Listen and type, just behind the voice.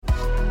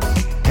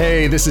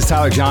Hey, this is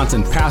Tyler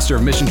Johnson, pastor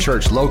of Mission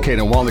Church located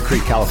in Walnut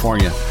Creek,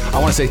 California. I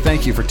want to say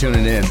thank you for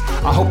tuning in.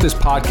 I hope this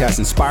podcast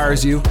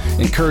inspires you,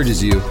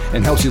 encourages you,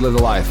 and helps you live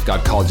the life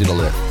God called you to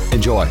live.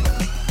 Enjoy.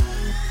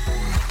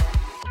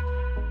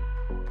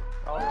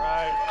 All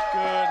right,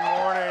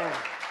 good morning.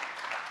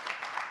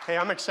 Hey,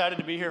 I'm excited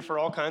to be here for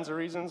all kinds of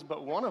reasons,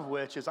 but one of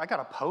which is I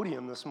got a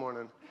podium this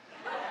morning.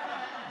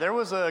 There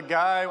was a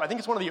guy, I think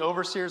it's one of the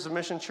overseers of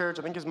Mission Church,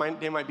 I think his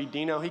name might be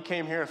Dino. He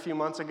came here a few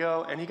months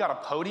ago, and he got a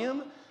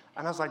podium.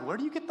 And I was like, where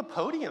do you get the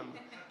podium?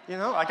 You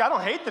know, like I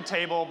don't hate the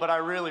table, but I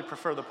really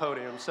prefer the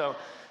podium. So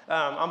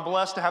I'm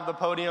blessed to have the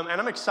podium, and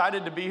I'm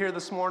excited to be here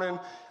this morning.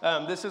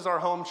 This is our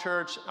home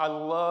church. I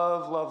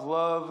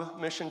love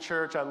Mission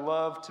Church. I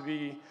love to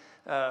be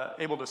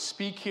able to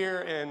speak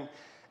here. And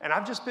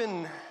I've just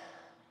been,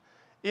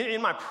 in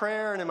my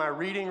prayer and in my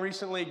reading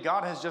recently,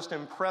 God has just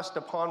impressed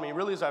upon me,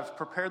 really as I've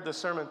prepared this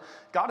sermon,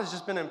 God has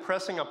just been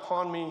impressing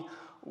upon me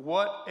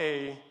what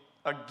a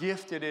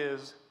gift it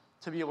is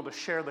to be able to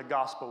share the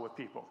gospel with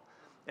people.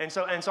 And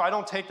so I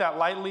don't take that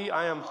lightly.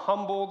 I am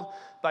humbled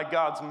by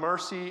God's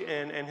mercy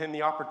and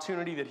the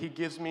opportunity that he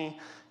gives me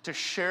to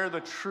share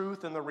the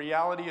truth and the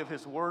reality of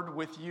his word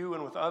with you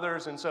and with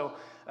others. And so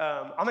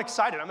I'm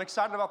excited. I'm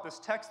excited about this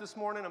text this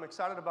morning. I'm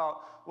excited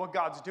about what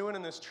God's doing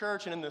in this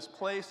church and in this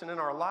place and in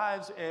our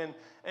lives. And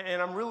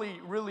I'm really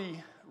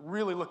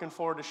looking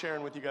forward to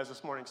sharing with you guys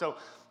this morning. So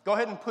go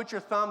ahead and put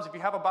your thumbs. If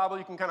you have a Bible,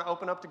 you can kind of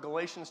open up to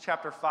Galatians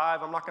chapter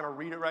 5. I'm not going to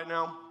read it right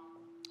now,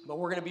 but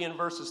we're going to be in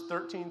verses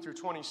 13 through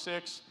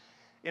 26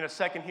 in a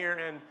second here.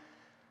 And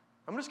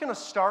I'm just going to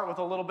start with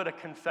a little bit of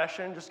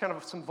confession, just kind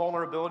of some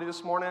vulnerability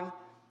this morning.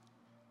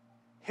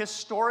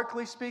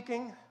 Historically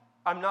speaking,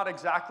 I'm not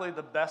exactly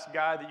the best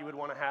guy that you would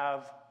want to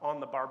have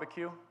on the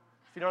barbecue,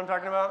 if you know what I'm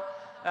talking about.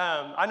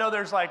 I know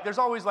there's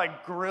always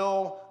like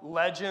grill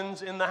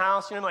legends in the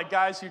house, you know, like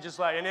guys who just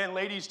like, and then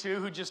ladies too,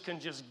 who just can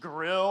just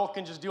grill,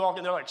 can just do all,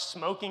 and they're like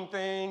smoking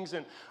things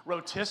and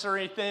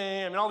rotisserie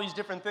thing, I mean, all these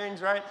different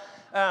things, right?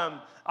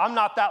 I'm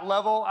not that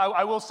level.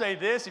 I will say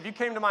this, if you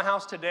came to my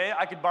house today,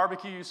 I could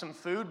barbecue you some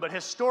food, but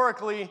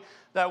historically,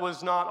 that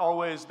was not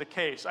always the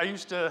case.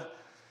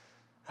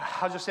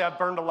 I'll just say I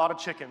burned a lot of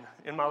chicken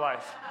in my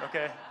life,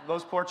 okay?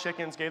 Those poor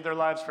chickens gave their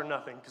lives for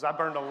nothing because I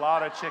burned a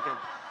lot of chicken.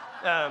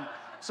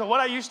 So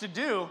what I used to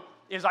do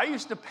is I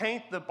used to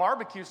paint the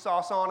barbecue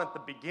sauce on at the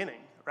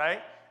beginning,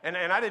 right? And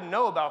I didn't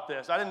know about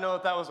this. I didn't know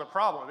that was a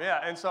problem,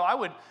 yeah. And so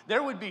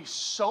there would be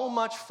so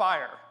much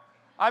fire.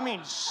 I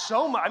mean,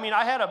 so much. I mean,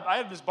 I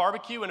had this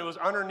barbecue, and it was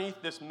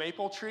underneath this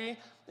maple tree,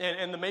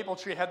 and the maple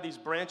tree had these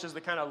branches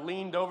that kind of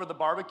leaned over the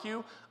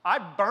barbecue. I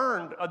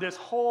burned this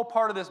whole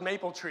part of this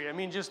maple tree. I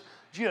mean, just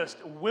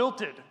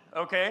wilted,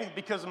 okay,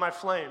 because of my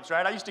flames,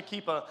 right? I used to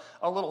keep a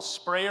little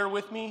sprayer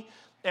with me,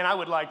 and I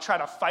would like try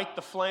to fight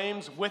the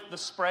flames with the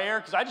sprayer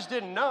because I just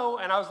didn't know,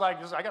 and I was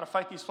like, I got to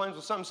fight these flames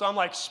with something. So I'm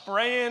like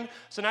spraying,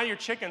 so now your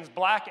chicken's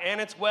black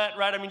and it's wet,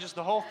 right? I mean, just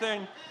the whole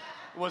thing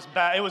was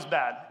bad.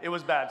 It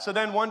was bad. So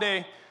then one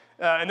day,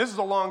 and this is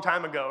a long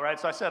time ago, right?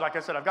 So like I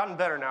said, I've gotten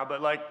better now,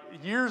 but like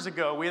years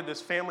ago, we had this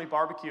family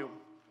barbecue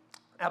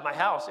at my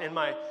house, and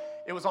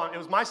it was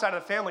my side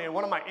of the family, and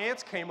one of my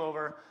aunts came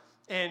over,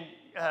 and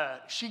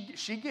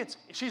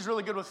she's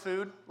really good with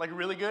food, like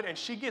really good, and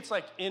she gets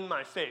like in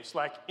my face.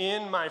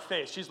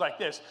 She's like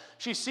this.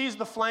 She sees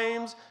the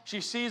flames,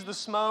 she sees the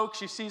smoke,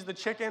 she sees the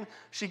chicken,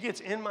 she gets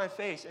in my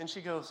face, and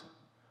she goes,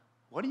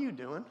 "What are you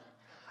doing?"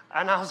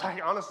 And I was like,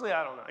 honestly,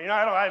 I don't know. You know,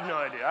 I have no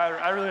idea.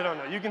 I really don't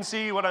know. You can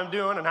see what I'm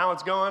doing and how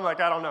it's going,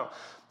 like I don't know.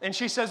 And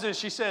she says this,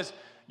 she says,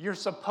 "You're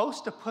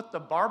supposed to put the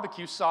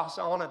barbecue sauce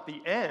on at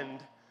the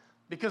end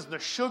because the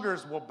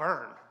sugars will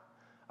burn."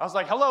 I was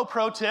like, hello,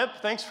 pro tip.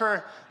 Thanks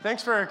for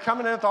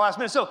coming in at the last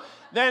minute. So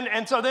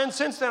then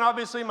since then,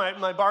 obviously,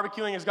 my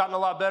barbecuing has gotten a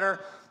lot better.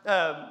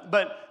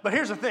 But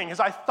here's the thing, is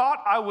I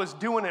thought I was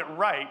doing it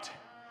right,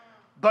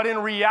 but in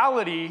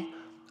reality,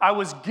 I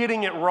was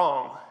getting it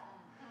wrong.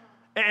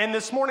 And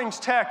this morning's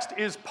text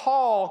is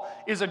Paul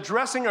is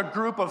addressing a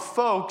group of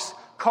folks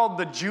called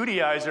the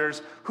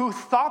Judaizers who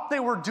thought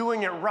they were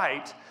doing it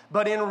right,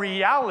 but in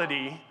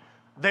reality,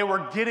 they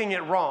were getting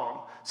it wrong.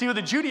 See,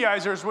 the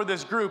Judaizers were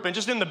this group, and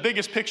just in the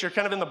biggest picture,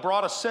 kind of in the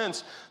broadest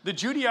sense, the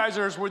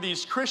Judaizers were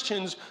these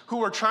Christians who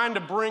were trying to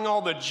bring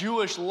all the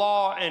Jewish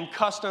law and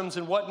customs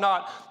and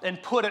whatnot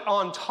and put it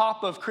on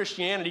top of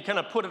Christianity, kind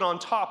of put it on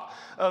top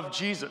of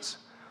Jesus.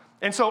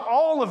 And so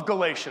all of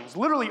Galatians,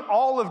 literally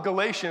all of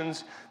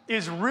Galatians,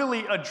 is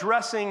really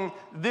addressing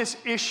this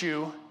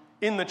issue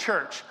in the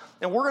church.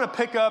 And we're going to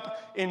pick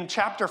up in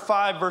chapter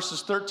 5,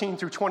 verses 13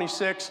 through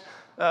 26.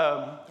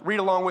 Read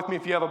along with me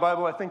if you have a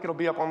Bible. I think it'll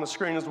be up on the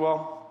screen as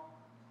well.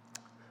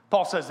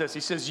 Paul says this. He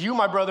says, "You,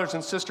 my brothers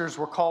and sisters,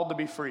 were called to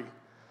be free.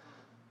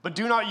 But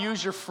do not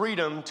use your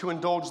freedom to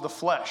indulge the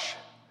flesh.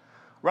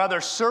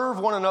 Rather, serve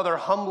one another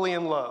humbly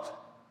in love.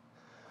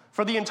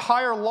 For the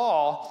entire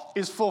law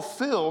is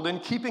fulfilled in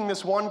keeping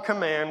this one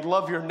command,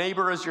 love your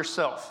neighbor as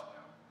yourself.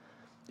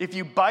 If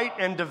you bite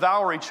and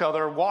devour each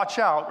other, watch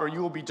out, or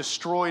you will be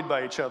destroyed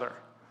by each other.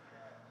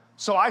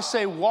 So I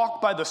say,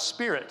 walk by the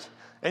Spirit,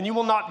 And you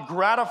will not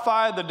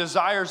gratify the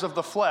desires of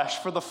the flesh,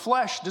 for the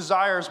flesh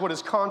desires what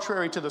is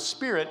contrary to the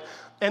Spirit,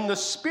 and the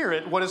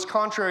Spirit what is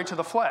contrary to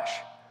the flesh.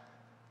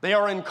 They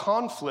are in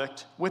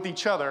conflict with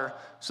each other,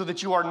 so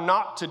that you are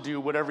not to do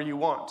whatever you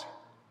want.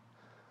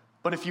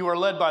 But if you are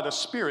led by the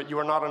Spirit, you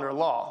are not under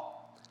law.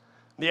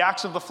 The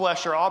acts of the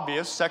flesh are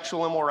obvious: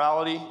 sexual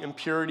immorality,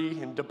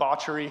 impurity and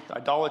debauchery,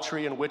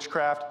 idolatry and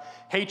witchcraft,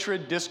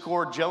 hatred,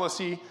 discord,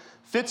 jealousy,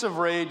 fits of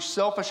rage,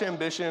 selfish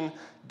ambition,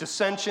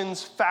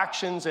 dissensions,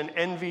 factions, and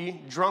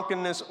envy,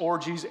 drunkenness,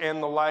 orgies,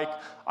 and the like.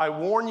 I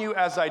warn you,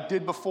 as I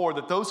did before,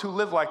 that those who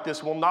live like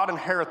this will not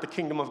inherit the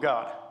kingdom of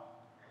God.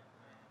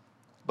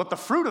 But the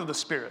fruit of the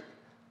Spirit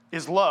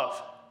is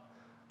love,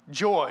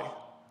 joy,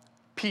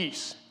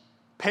 peace,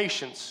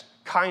 patience,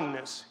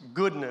 kindness,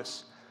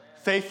 goodness,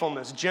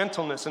 faithfulness,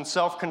 gentleness, and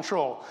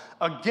self-control.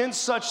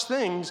 Against such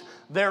things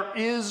there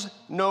is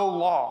no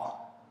law.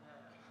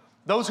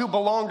 Those who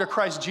belong to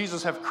Christ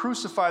Jesus have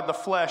crucified the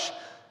flesh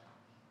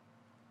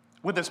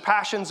with its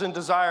passions and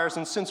desires,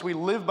 and since we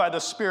live by the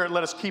Spirit,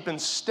 let us keep in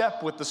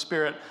step with the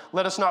Spirit.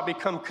 Let us not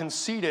become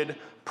conceited,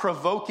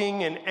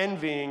 provoking and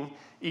envying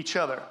each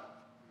other.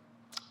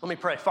 Let me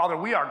pray. Father,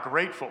 we are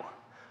grateful.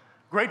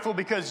 Grateful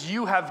because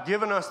you have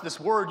given us this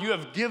word. You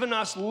have given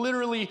us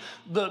literally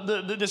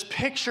this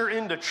picture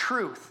into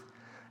truth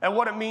and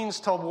what it means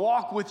to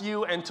walk with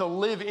you and to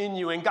live in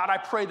you. And God, I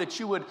pray that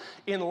you would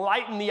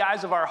enlighten the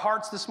eyes of our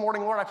hearts this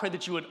morning, Lord. I pray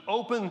that you would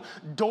open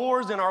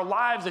doors in our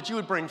lives, that you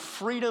would bring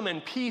freedom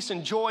and peace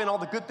and joy and all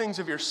the good things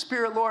of your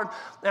Spirit, Lord.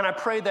 And I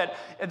pray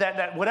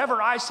that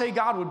whatever I say,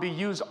 God, would be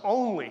used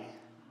only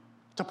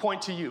to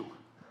point to you.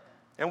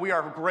 And we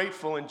are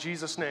grateful in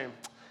Jesus' name.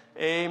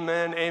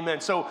 Amen,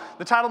 amen. So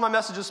the title of my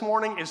message this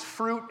morning is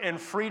Fruit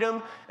and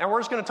Freedom, and we're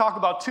just going to talk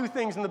about two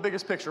things in the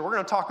biggest picture. We're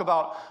going to talk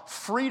about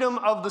freedom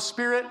of the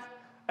Spirit,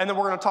 and then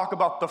we're going to talk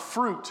about the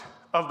fruit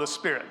of the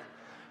Spirit.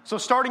 So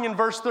starting in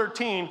verse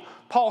 13,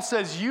 Paul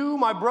says, you,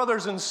 my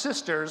brothers and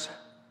sisters,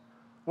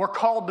 were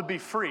called to be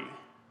free,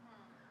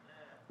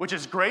 which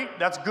is great.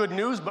 That's good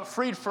news, but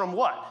freed from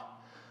what?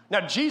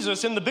 Now,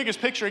 Jesus, in the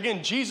biggest picture,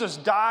 again, Jesus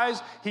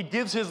dies, he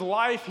gives his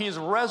life, he is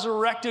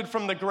resurrected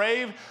from the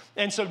grave,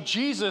 and so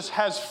Jesus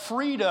has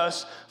freed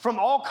us from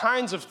all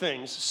kinds of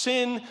things: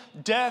 sin,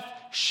 death,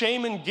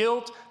 shame and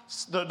guilt,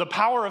 the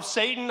power of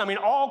Satan,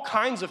 all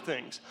kinds of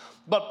things.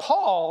 But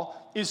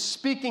Paul is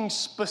speaking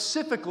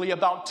specifically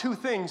about two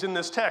things in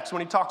this text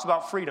when he talks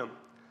about freedom.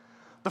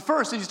 The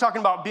first is he's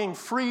talking about being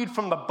freed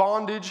from the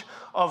bondage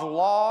of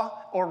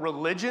law or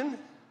religion,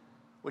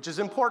 which is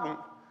important.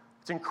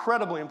 It's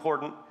incredibly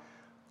important.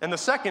 And the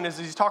second is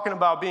he's talking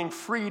about being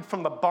freed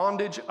from the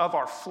bondage of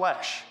our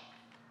flesh.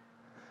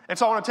 And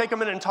so I want to take a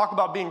minute and talk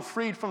about being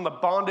freed from the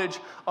bondage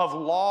of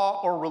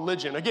law or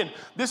religion. Again,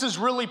 this is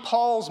really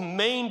Paul's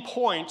main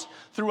point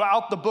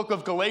throughout the book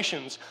of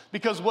Galatians,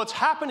 because what's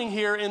happening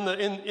here in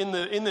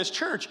this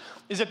church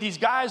is that these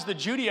guys, the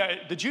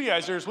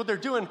Judaizers, what they're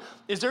doing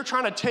is they're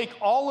trying to take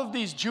all of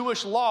these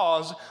Jewish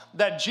laws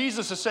that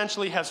Jesus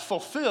essentially has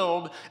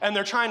fulfilled, and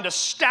they're trying to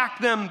stack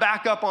them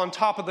back up on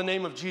top of the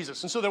name of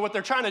Jesus. And so what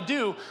they're trying to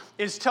do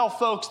is tell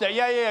folks that,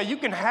 you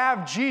can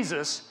have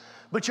Jesus,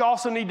 but you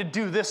also need to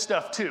do this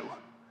stuff too.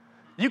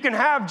 You can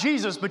have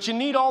Jesus, but you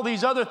need all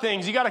these other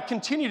things. You got to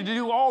continue to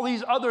do all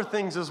these other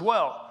things as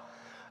well.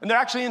 And there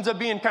actually ends up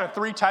being kind of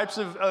three types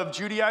of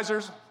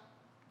Judaizers.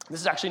 This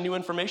is actually new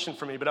information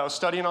for me, but I was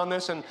studying on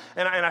this, and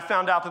I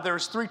found out that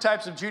there's three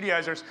types of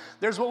Judaizers.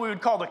 There's what we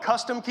would call the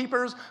custom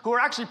keepers, who are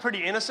actually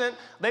pretty innocent.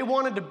 They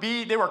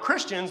were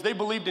Christians, they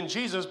believed in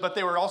Jesus, but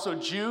they were also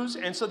Jews,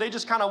 and so they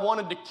just kind of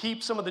wanted to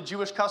keep some of the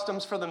Jewish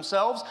customs for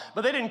themselves,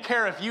 but they didn't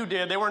care if you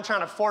did. They weren't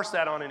trying to force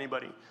that on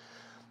anybody.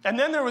 And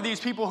then there were these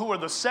people who were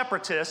the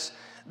separatists.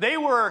 They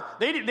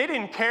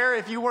didn't care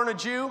if you weren't a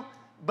Jew,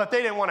 but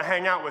they didn't want to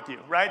hang out with you,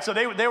 right? So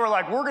they were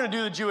like, we're going to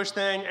do the Jewish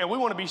thing, and we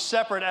want to be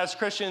separate as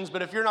Christians,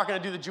 but if you're not going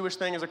to do the Jewish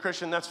thing as a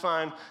Christian, that's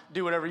fine.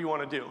 Do whatever you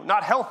want to do.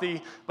 Not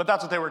healthy, but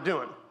that's what they were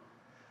doing.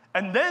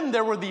 And then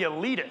there were the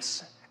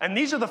elitists, and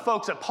these are the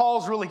folks that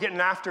Paul's really getting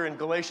after in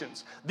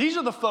Galatians. These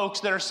are the folks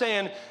that are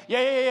saying,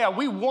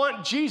 we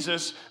want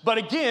Jesus, but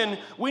again,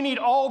 we need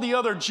all the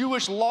other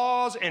Jewish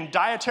laws and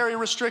dietary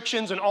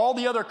restrictions and all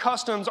the other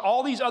customs,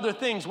 all these other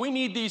things. We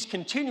need these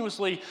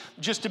continuously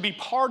just to be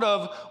part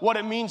of what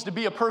it means to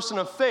be a person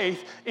of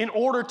faith in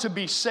order to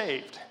be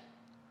saved.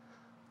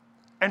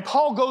 And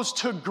Paul goes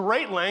to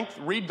great length,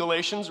 read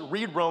Galatians,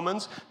 read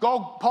Romans,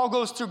 Paul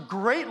goes to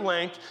great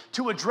length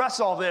to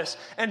address all this.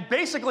 And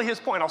basically his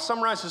point, I'll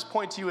summarize his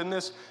point to you in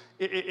this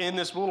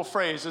little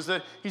phrase, is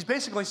that he's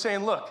basically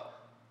saying, look,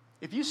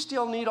 if you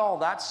still need all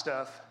that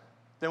stuff,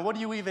 then what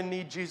do you even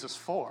need Jesus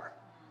for?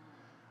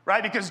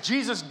 Right? Because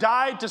Jesus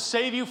died to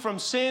save you from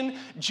sin.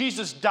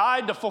 Jesus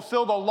died to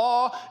fulfill the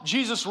law.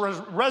 Jesus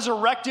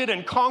resurrected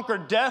and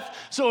conquered death.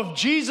 So if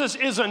Jesus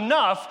is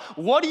enough,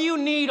 what do you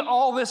need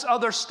all this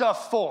other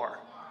stuff for?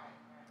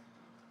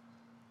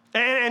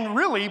 And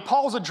really,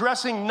 Paul's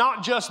addressing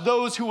not just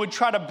those who would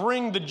try to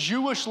bring the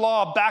Jewish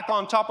law back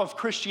on top of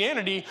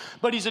Christianity,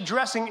 but he's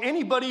addressing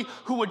anybody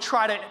who would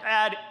try to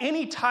add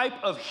any type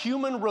of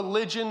human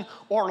religion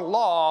or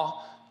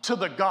law to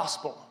the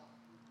gospel.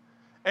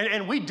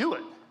 And we do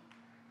it.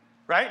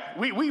 Right?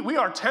 We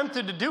are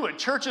tempted to do it.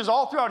 Churches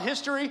all throughout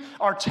history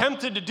are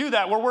tempted to do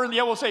that, where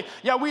we'll say,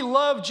 yeah, we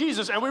love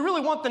Jesus, and we really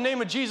want the name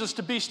of Jesus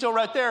to be still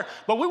right there,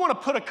 but we want to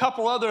put a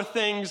couple other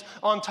things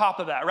on top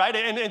of that, right?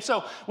 And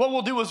so what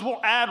we'll do is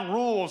we'll add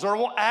rules, or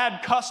we'll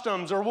add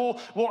customs, or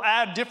we'll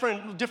add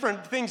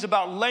different things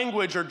about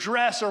language or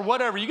dress or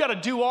whatever. You got to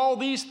do all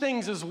these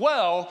things as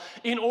well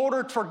in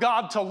order for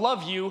God to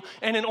love you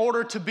and in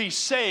order to be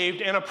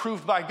saved and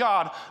approved by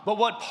God. But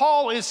what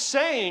Paul is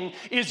saying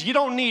is you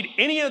don't need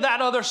any of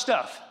that other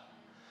stuff.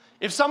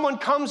 If someone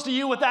comes to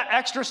you with that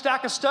extra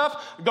stack of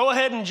stuff, go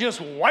ahead and just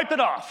wipe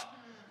it off,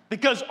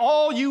 because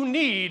all you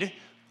need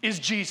is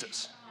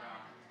Jesus.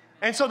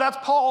 And so that's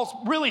Paul's,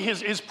 really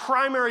his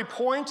primary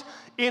point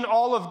in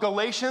all of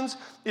Galatians,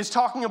 is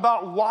talking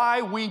about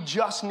why we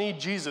just need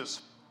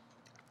Jesus.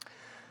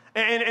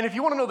 And if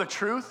you want to know the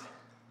truth,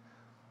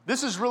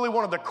 this is really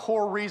one of the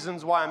core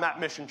reasons why I'm at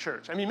Mission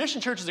Church. I mean,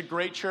 Mission Church is a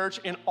great church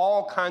in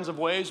all kinds of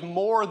ways,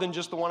 more than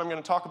just the one I'm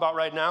going to talk about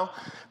right now.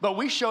 But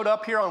we showed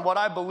up here on what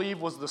I believe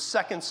was the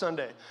second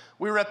Sunday.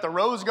 We were at the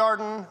Rose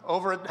Garden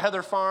over at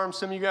Heather Farm.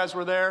 Some of you guys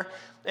were there.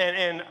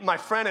 And my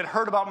friend had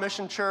heard about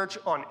Mission Church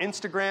on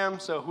Instagram.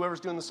 So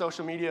whoever's doing the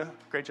social media,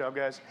 great job,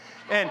 guys.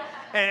 And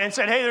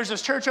said, hey, there's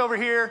this church over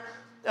here.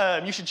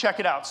 You should check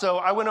it out.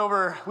 So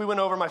we went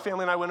over, my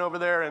family and I went over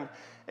there,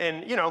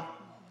 and you know,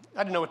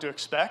 I didn't know what to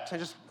expect. I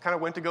just kind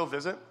of went to go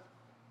visit.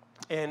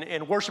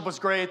 And worship was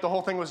great. The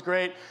whole thing was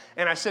great.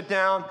 And I sit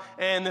down,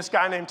 and this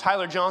guy named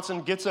Tyler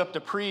Johnson gets up to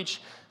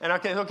preach. And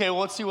okay, well,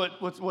 let's see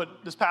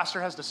what this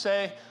pastor has to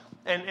say.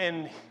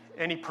 And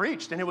he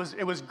preached. And it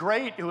was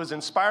great. It was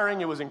inspiring.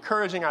 It was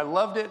encouraging. I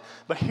loved it.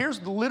 But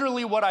here's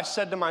literally what I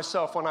said to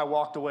myself when I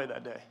walked away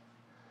that day.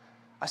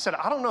 I said,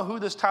 I don't know who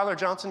this Tyler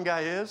Johnson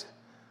guy is,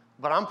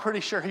 but I'm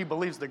pretty sure he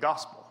believes the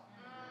gospel.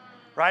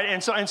 Right?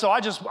 And so I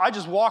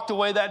just walked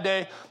away that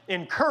day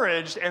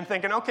encouraged and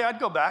thinking, okay, I'd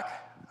go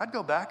back.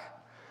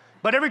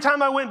 But every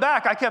time I went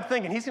back, I kept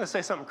thinking, he's going to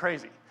say something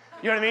crazy.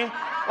 You know what I mean?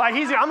 Like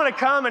I'm going to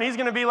come and he's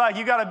going to be like,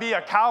 you got to be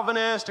a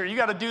Calvinist, or you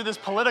got to do this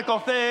political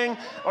thing,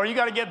 or you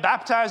got to get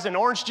baptized in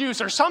orange juice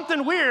or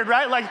something weird,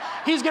 right? Like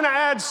he's going to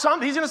add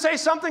something, he's going to say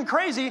something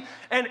crazy.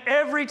 And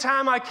every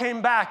time I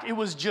came back, it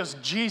was just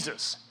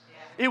Jesus.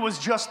 It was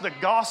just the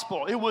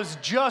gospel. It was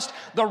just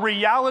the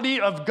reality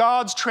of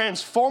God's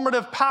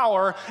transformative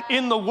power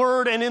in the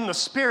Word and in the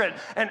Spirit.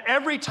 And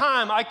every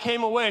time I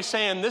came away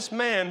saying, this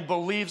man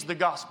believes the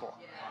gospel.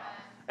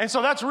 And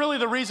so that's really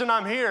the reason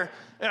I'm here,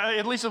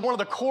 at least one of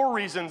the core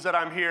reasons that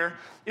I'm here,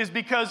 is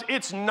because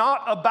it's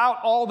not about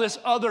all this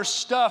other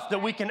stuff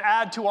that we can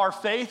add to our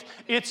faith.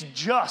 It's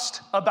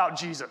just about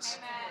Jesus.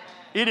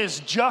 It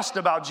is just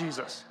about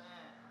Jesus.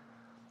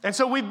 And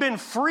so we've been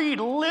freed,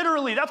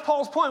 literally, that's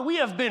Paul's point. We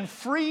have been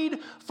freed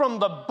from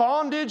the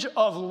bondage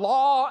of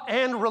law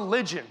and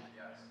religion.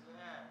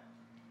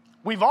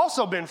 We've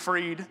also been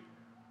freed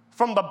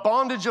from the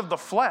bondage of the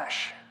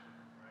flesh.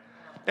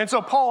 And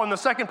so Paul, in the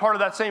second part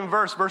of that same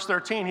verse, verse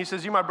 13, he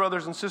says, you, my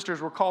brothers and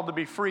sisters, were called to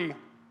be free.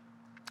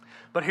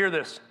 But hear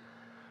this,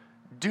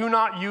 do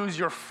not use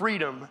your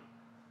freedom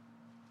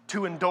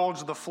to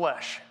indulge the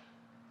flesh.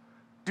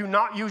 Do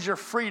not use your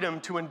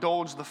freedom to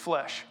indulge the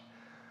flesh.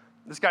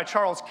 This guy,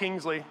 Charles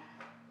Kingsley,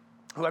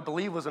 who I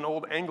believe was an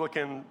old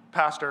Anglican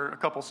pastor a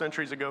couple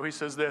centuries ago, he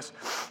says this.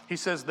 He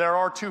says, there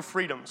are two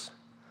freedoms.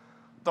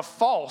 The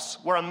false,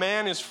 where a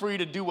man is free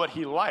to do what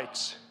he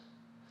likes,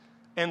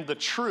 and the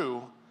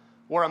true,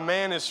 where a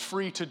man is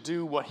free to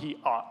do what he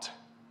ought.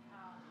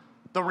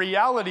 The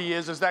reality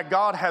is that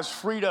God has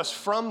freed us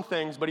from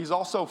things, but he's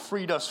also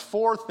freed us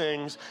for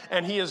things,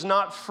 and he has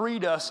not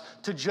freed us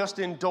to just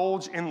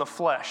indulge in the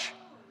flesh.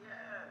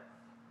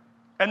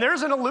 And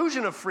there's an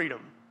illusion of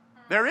freedom.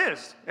 There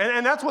is.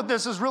 And that's what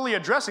this is really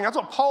addressing. That's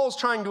what Paul's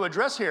trying to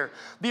address here.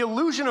 The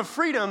illusion of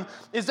freedom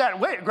is that,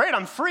 wait, great,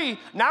 I'm free.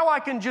 Now I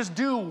can just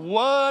do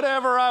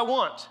whatever I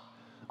want.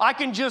 I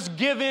can just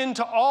give in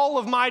to all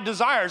of my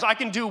desires. I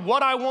can do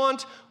what I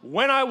want,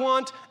 when I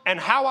want, and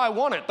how I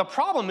want it. The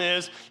problem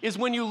is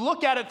when you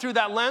look at it through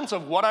that lens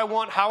of what I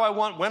want, how I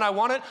want, when I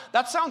want it,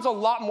 that sounds a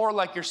lot more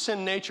like your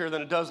sin nature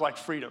than it does like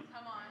freedom.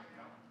 Come on.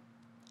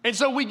 And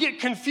so we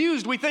get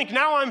confused. We think,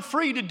 now I'm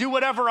free to do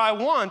whatever I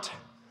want.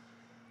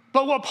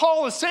 But what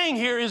Paul is saying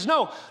here is,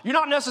 no, you're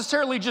not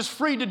necessarily just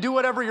free to do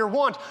whatever you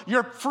want.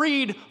 You're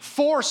freed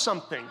for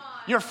something.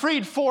 You're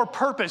freed for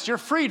purpose. You're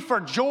freed for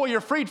joy.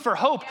 You're freed for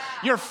hope.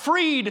 You're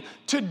freed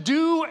to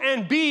do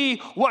and be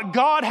what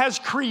God has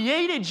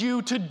created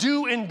you to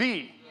do and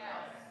be.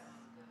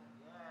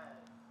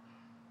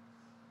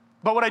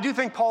 But what I do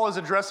think Paul is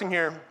addressing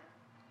here,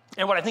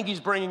 and what I think he's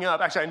bringing up,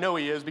 actually I know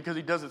he is because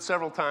he does it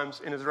several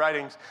times in his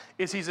writings,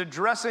 is he's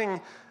addressing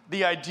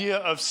the idea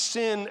of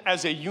sin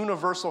as a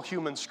universal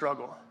human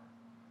struggle.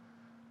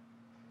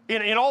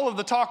 In all of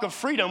the talk of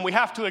freedom, we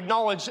have to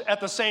acknowledge at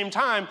the same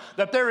time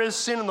that there is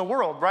sin in the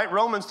world, right?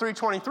 Romans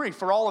 3:23,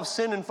 for all have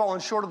sinned and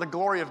fallen short of the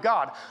glory of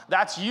God.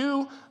 That's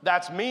you,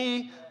 that's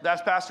me,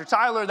 that's Pastor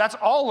Tyler, that's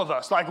all of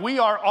us. Like, we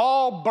are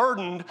all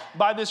burdened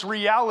by this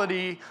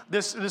reality,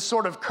 this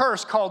sort of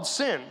curse called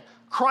sin.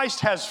 Christ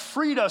has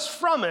freed us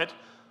from it,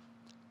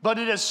 but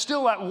it is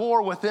still at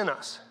war within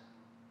us.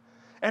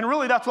 And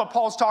really, that's what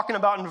Paul's talking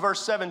about in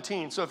verse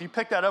 17. So if you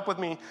pick that up with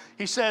me,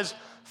 he says,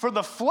 for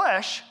the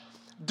flesh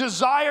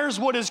desires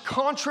what is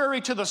contrary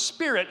to the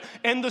Spirit,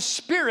 and the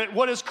Spirit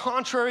what is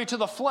contrary to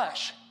the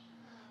flesh.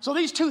 So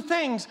these two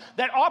things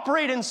that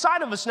operate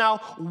inside of us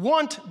now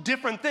want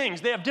different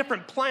things. They have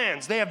different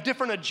plans. They have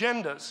different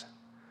agendas.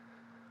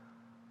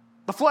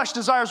 The flesh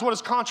desires what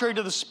is contrary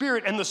to the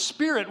Spirit, and the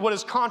Spirit what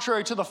is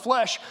contrary to the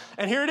flesh.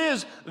 And here it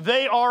is,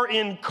 they are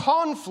in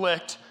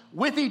conflict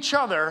with each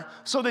other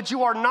so that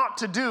you are not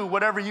to do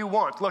whatever you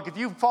want. Look, if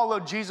you've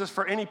followed Jesus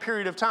for any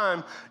period of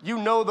time, you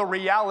know the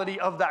reality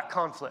of that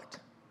conflict.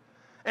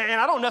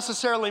 And I don't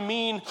necessarily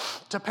mean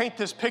to paint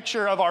this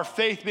picture of our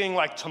faith being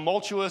like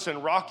tumultuous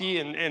and rocky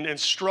and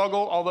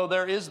struggle, although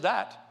there is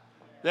that.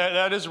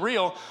 That is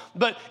real.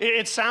 But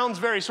it sounds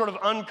very sort of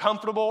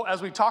uncomfortable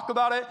as we talk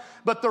about it.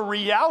 But the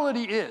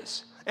reality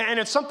is, and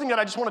it's something that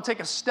I just want to take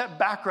a step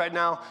back right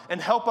now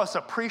and help us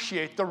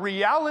appreciate. The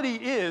reality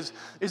is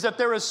that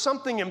there is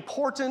something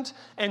important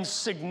and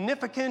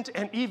significant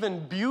and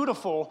even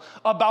beautiful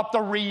about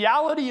the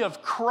reality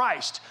of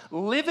Christ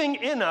living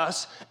in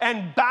us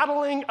and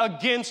battling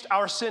against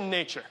our sin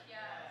nature.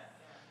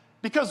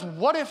 Because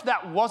what if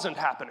that wasn't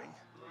happening?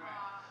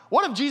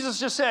 What if Jesus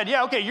just said,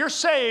 yeah, okay, you're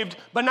saved,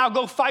 but now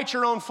go fight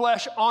your own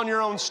flesh on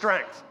your own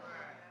strength?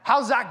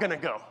 How's that going to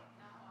go?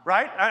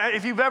 Right?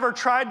 If you've ever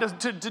tried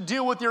to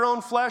deal with your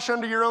own flesh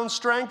under your own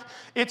strength,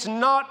 it's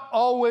not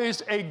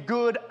always a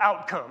good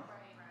outcome.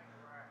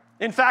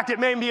 In fact, it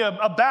may be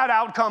a bad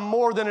outcome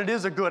more than it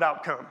is a good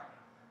outcome.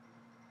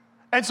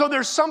 And so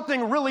there's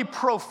something really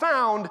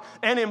profound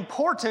and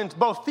important,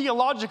 both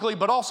theologically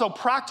but also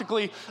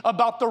practically,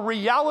 about the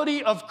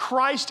reality of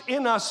Christ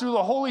in us through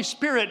the Holy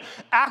Spirit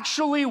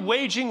actually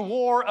waging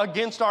war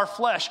against our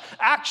flesh,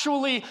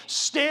 actually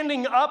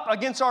standing up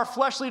against our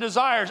fleshly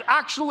desires,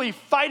 actually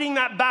fighting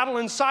that battle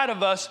inside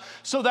of us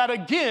so that,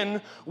 again,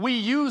 we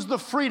use the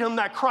freedom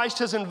that Christ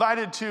has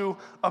invited to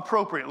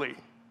appropriately.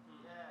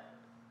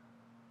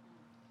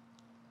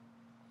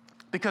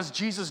 Because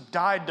Jesus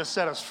died to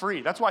set us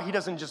free. That's why he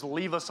doesn't just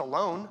leave us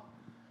alone,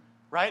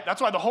 right?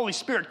 That's why the Holy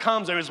Spirit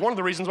comes. It is one of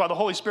the reasons why the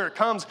Holy Spirit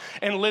comes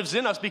and lives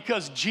in us,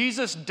 because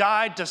Jesus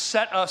died to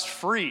set us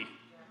free.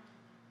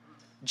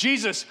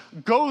 Jesus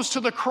goes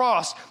to the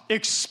cross,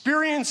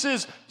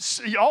 experiences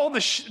all the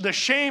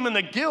shame and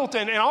the guilt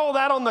and all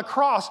that on the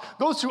cross,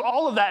 goes through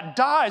all of that,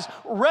 dies,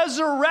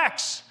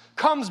 resurrects,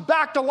 comes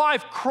back to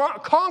life,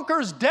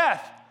 conquers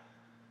death,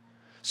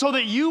 so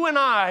that you and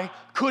I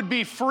could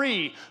be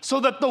free, so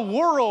that the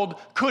world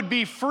could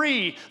be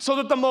free, so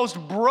that the most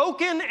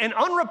broken and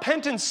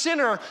unrepentant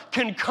sinner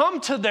can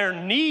come to their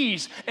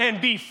knees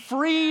and be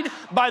freed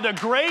by the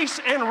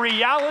grace and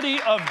reality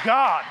of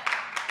God.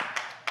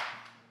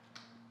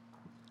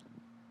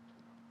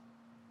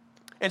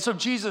 And so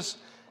Jesus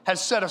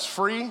has set us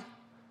free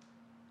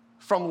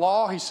from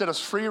law. He set us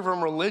free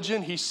from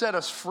religion. He set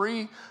us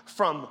free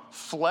from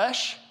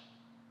flesh.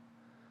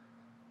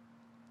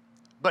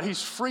 But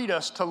he's freed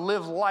us to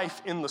live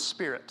life in the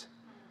Spirit.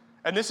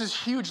 And this is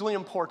hugely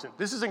important.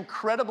 This is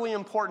incredibly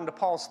important to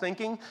Paul's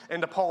thinking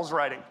and to Paul's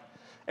writing.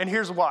 And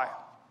here's why.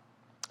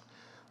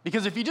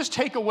 Because if you just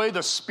take away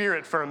the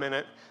Spirit for a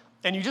minute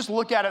and you just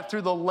look at it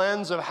through the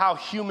lens of how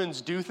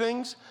humans do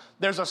things,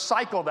 there's a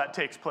cycle that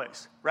takes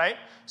place, right?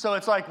 So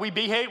it's like we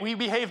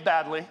behave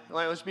badly.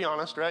 Like, let's be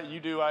honest, right?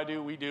 You do, I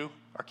do, we do.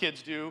 Our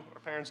kids do,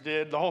 our parents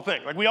did, the whole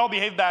thing. Like, we all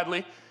behave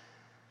badly.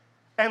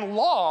 And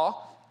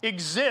law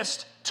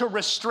exists to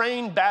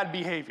restrain bad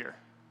behavior.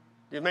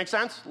 Does it make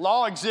sense?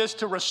 Law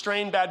exists to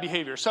restrain bad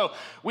behavior. So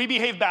we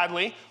behave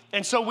badly,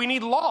 and so we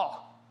need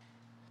law.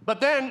 But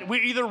then we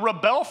either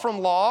rebel from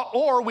law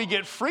or we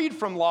get freed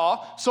from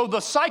law. So the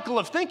cycle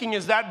of thinking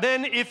is that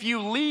then if you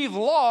leave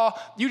law,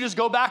 you just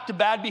go back to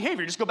bad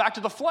behavior. You just go back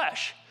to the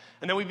flesh.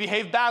 And then we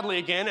behave badly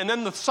again. And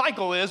then the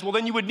cycle is, well,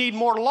 then you would need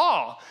more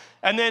law.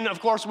 And then, of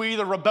course, we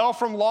either rebel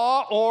from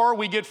law or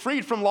we get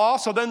freed from law.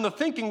 So then the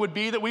thinking would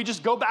be that we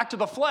just go back to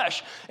the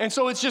flesh. And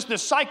so it's just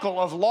this cycle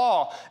of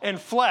law and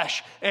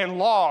flesh and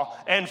law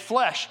and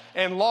flesh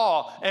and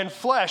law and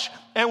flesh.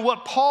 And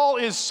what Paul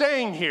is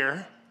saying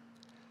here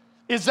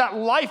is that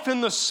life in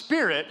the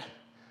Spirit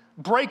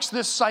breaks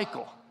this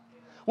cycle.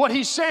 What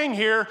he's saying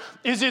here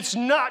is it's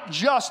not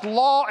just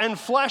law and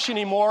flesh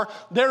anymore.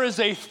 There is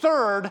a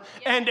third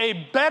and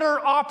a better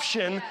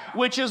option,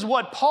 which is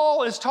what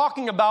Paul is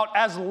talking about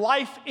as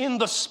life in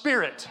the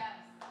Spirit.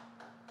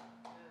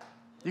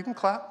 You can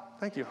clap.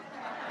 Thank you.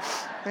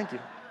 Thank you.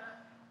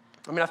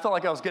 I mean, I felt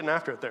like I was getting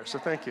after it there, so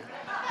thank you.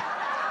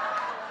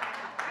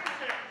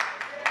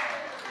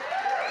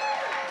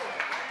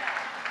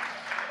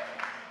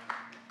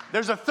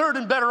 There's a third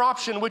and better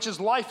option, which is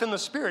life in the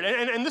Spirit.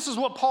 And this is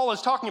what Paul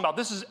is talking about.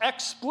 This is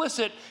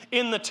explicit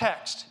in the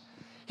text.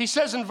 He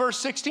says in verse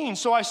 16,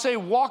 so I say,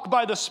 walk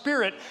by the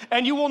Spirit,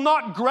 and you will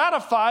not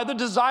gratify the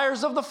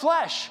desires of the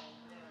flesh.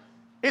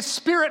 It's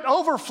spirit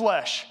over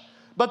flesh.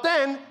 But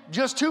then,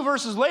 just 2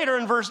 verses later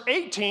in verse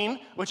 18,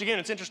 which again,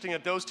 it's interesting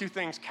that those two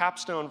things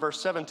capstone verse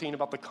 17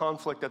 about the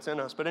conflict that's in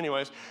us. But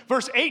anyways,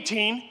 verse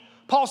 18,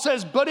 Paul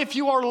says, but if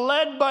you are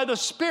led by the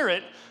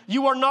Spirit,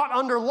 you are not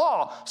under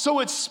law. So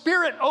it's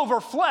spirit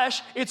over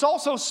flesh. It's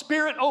also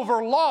spirit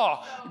over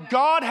law.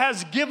 God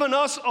has given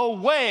us a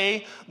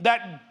way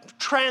that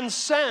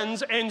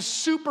transcends and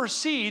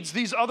supersedes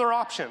these other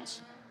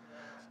options.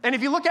 And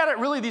if you look at it,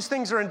 really, these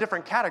things are in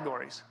different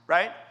categories,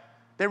 right?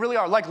 They really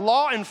are. Like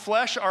law and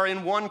flesh are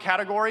in one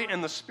category,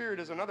 and the Spirit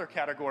is another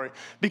category.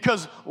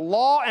 Because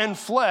law and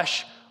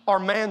flesh are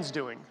man's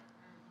doing.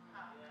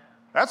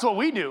 That's what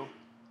we do,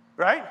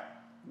 right?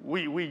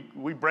 We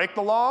break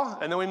the law,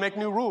 and then we make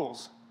new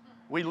rules.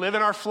 We live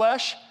in our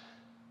flesh,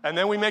 and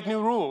then we make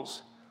new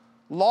rules.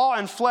 Law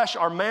and flesh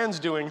are man's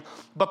doing,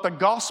 but the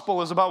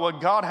gospel is about what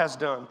God has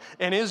done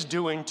and is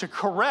doing to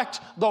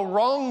correct the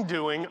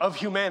wrongdoing of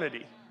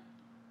humanity.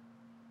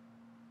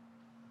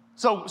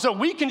 So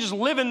we can just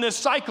live in this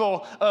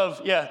cycle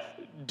of,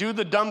 do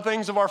the dumb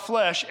things of our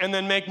flesh and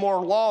then make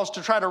more laws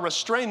to try to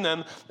restrain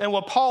them. And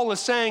what Paul is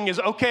saying is,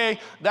 okay,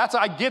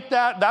 I get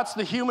that. That's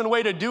the human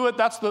way to do it.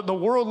 That's the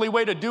worldly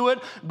way to do it.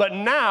 But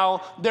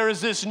now there is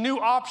this new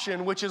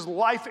option, which is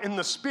life in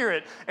the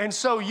Spirit. And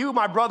so you,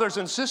 my brothers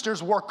and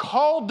sisters, were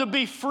called to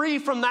be free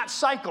from that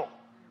cycle.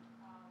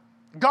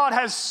 God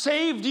has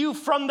saved you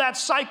from that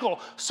cycle.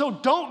 So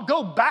don't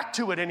go back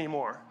to it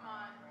anymore.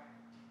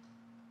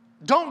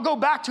 Don't go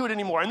back to it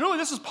anymore. And really,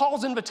 this is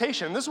Paul's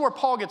invitation. This is where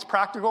Paul gets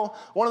practical.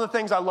 One of the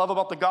things I love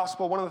about the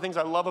gospel, one of the things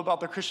I love about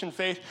the Christian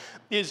faith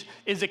is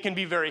it can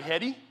be very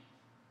heady,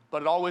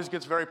 but it always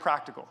gets very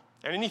practical.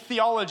 And any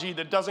theology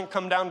that doesn't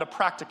come down to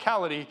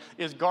practicality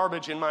is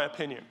garbage, in my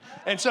opinion.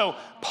 And so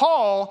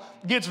Paul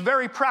gets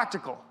very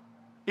practical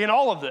in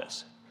all of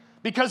this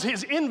because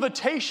his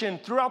invitation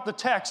throughout the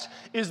text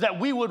is that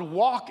we would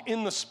walk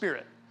in the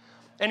Spirit.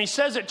 And he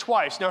says it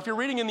twice. Now, if you're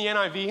reading in the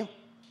NIV,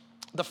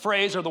 the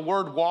phrase or the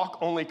word walk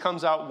only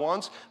comes out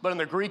once, but in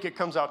the Greek it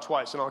comes out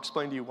twice, and I'll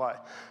explain to you why.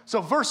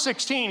 So verse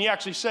 16, he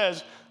actually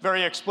says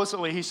very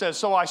explicitly, he says,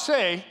 so I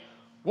say,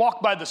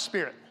 walk by the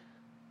Spirit.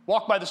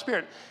 Walk by the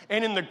Spirit.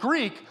 And in the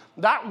Greek,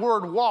 that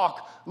word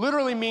walk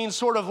literally means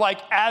sort of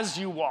like as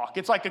you walk.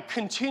 It's like a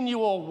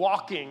continual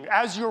walking,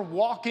 as you're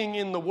walking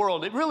in the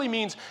world. It really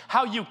means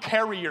how you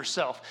carry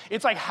yourself.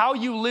 It's like how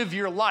you live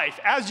your life.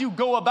 As you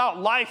go about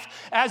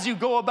life, as you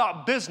go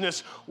about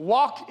business,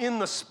 walk in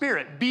the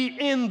Spirit. Be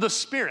in the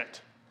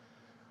Spirit.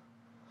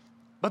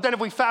 But then if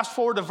we fast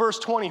forward to verse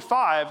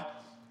 25,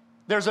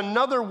 there's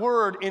another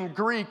word in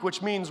Greek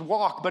which means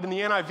walk, but in the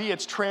NIV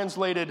it's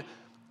translated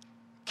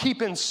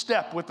keep in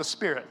step with the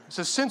Spirit. It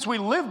says, since we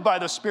live by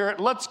the Spirit,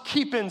 let's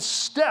keep in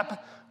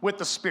step with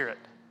the Spirit.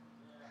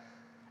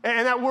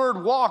 And that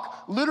word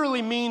walk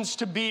literally means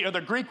to be, or the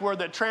Greek word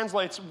that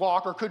translates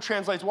walk, or could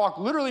translate walk,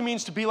 literally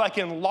means to be like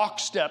in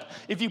lockstep.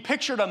 If you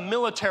pictured a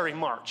military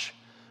march,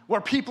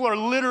 where people are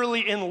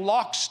literally in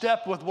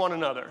lockstep with one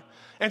another.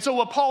 And so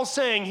what Paul's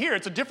saying here,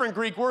 it's a different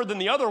Greek word than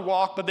the other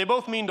walk, but they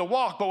both mean to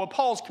walk. But what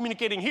Paul's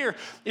communicating here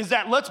is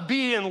that let's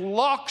be in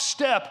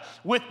lockstep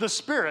with the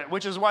Spirit,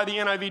 which is why the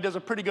NIV does a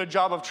pretty good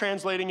job of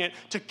translating it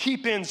to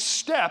keep in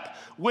step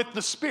with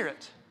the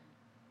Spirit.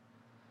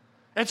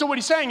 And so what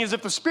he's saying is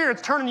if the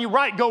Spirit's turning you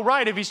right, go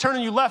right. If he's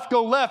turning you left,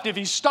 go left. If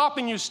he's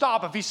stopping you,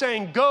 stop. If he's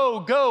saying go,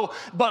 go.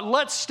 But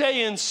let's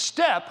stay in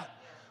step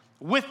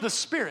with the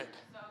Spirit.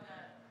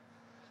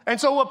 And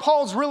so what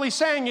Paul's really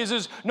saying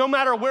is no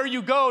matter where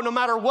you go, no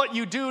matter what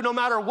you do, no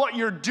matter what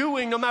you're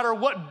doing, no matter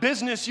what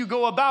business you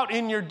go about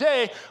in your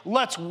day,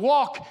 let's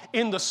walk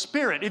in the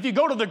Spirit. If you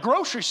go to the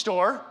grocery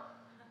store,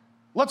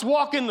 let's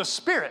walk in the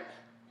Spirit.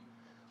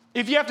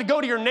 If you have to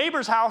go to your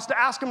neighbor's house to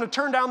ask them to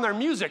turn down their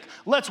music,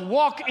 let's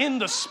walk in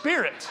the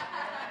Spirit.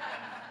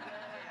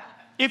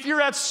 If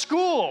you're at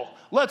school,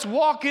 let's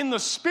walk in the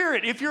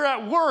Spirit. If you're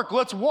at work,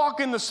 let's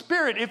walk in the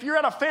Spirit. If you're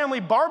at a family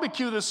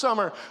barbecue this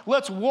summer,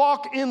 let's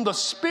walk in the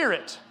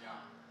Spirit.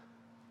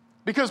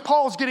 Because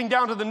Paul's getting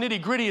down to the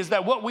nitty-gritty is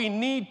that what we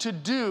need to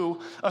do,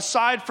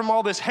 aside from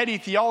all this heady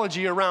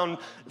theology around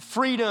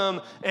freedom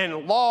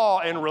and law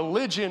and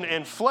religion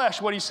and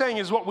flesh, what he's saying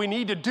is what we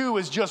need to do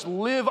is just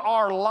live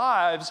our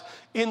lives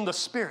in the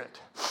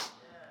Spirit.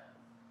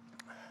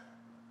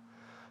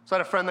 So I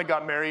had a friend that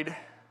got married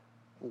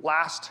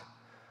last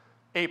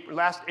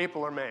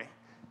April or May.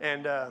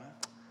 And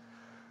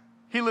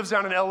he lives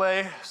down in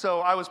LA,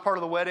 so I was part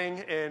of the wedding,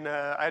 and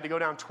I had to go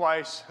down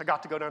twice. I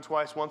got to go down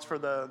twice, once for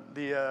the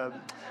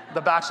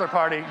bachelor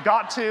party.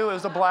 Got to, it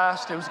was a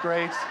blast, it was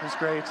great,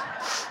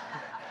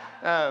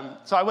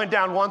 So I went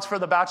down once for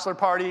the bachelor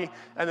party,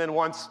 and then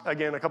once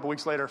again a couple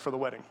weeks later for the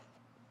wedding.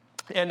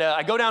 And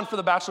I go down for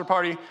the bachelor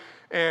party,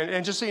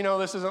 and just so you know,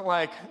 this isn't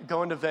like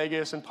going to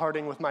Vegas and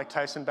partying with Mike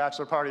Tyson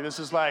bachelor party. This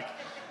is like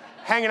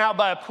hanging out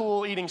by a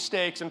pool, eating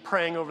steaks, and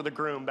praying over the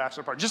groom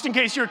bachelor party. Just in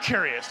case you're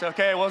curious,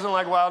 okay? It wasn't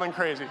like wild and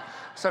crazy.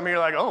 Some of you are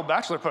like, oh,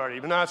 bachelor party.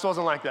 But no, it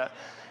wasn't like that.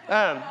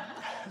 I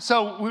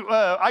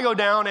go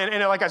down,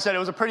 and like I said, it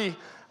was a pretty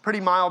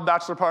mild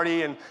bachelor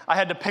party, and I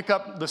had to pick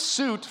up the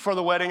suit for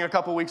the wedding a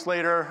couple weeks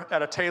later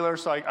at a tailor,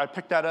 so I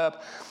picked that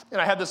up. And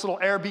I had this little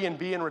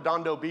Airbnb in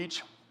Redondo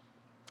Beach,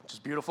 which is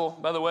beautiful,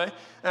 by the way.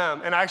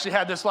 And I actually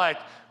had this like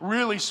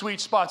really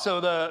sweet spot. So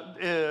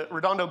the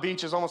Redondo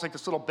Beach is almost like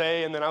this little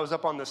bay, and then I was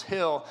up on this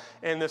hill,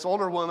 and this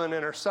older woman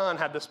and her son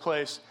had this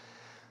place.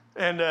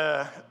 And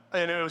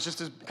it was just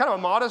kind of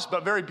a modest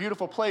but very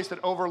beautiful place that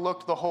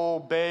overlooked the whole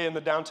bay and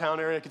the downtown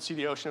area. I could see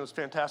the ocean. It was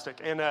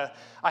fantastic. And I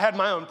had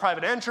my own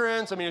private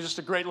entrance. I mean, it was just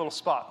a great little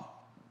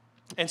spot.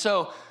 And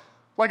so,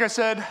 like I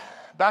said,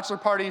 bachelor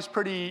party's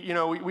pretty,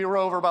 we were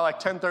over by like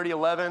 10:30,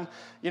 11.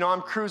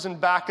 I'm cruising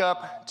back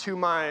up to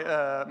my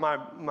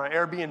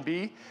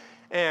Airbnb,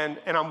 and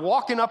I'm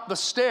walking up the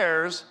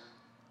stairs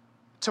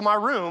to my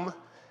room,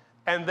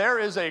 and there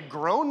is a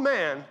grown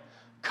man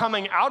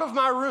coming out of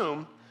my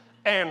room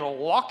and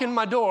locking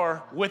my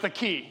door with a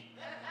key.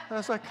 I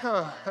was like,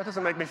 that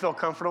doesn't make me feel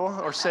comfortable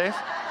or safe.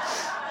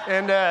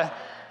 And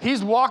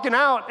he's walking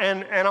out,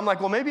 and I'm like,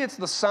 well, maybe it's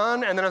the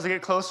sun. And then as I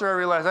get closer, I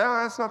realize,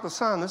 that's not the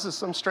sun. This is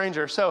some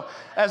stranger. So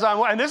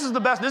and this is the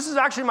best. This is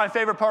actually my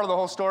favorite part of the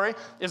whole story,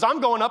 is I'm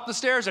going up the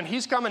stairs, and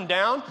he's coming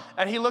down,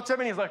 and he looks at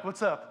me, and he's like,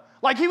 what's up?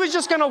 Like he was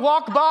just going to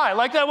walk by,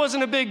 like that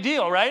wasn't a big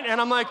deal, right? And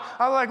I'm like,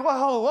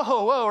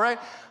 whoa, right?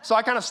 So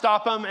I kind of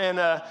stop him, and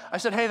I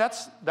said, hey,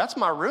 that's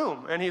my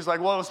room. And he's like,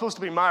 well, it was supposed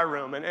to be my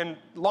room. And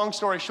long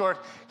story short,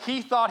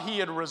 he thought he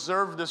had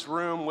reserved this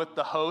room with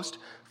the host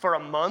for a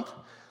month,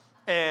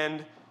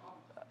 and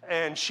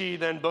she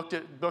then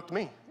booked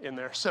me in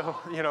there. So,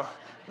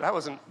 that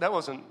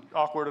wasn't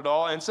awkward at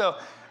all. And so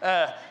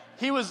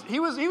he was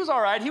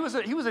all right. He was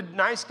a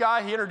nice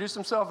guy. He introduced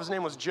himself. His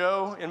name was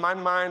Joe. In my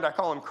mind, I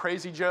call him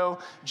Crazy Joe.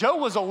 Joe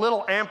was a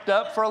little amped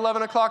up for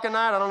 11 o'clock at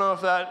night. I don't know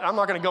I'm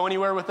not going to go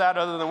anywhere with that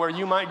other than where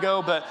you might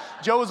go, but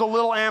Joe was a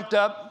little amped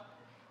up,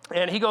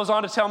 and he goes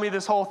on to tell me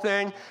this whole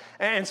thing.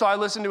 And so I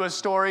listened to his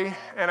story,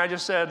 and I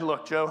just said,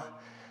 look, Joe,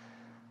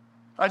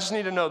 I just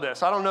need to know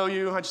this. I don't know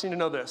you. I just need to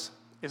know this.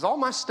 Is all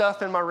my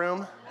stuff in my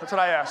room? That's what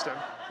I asked him.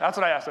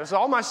 Is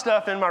all my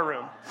stuff in my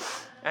room?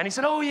 And he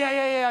said, oh,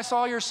 yeah, I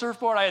saw your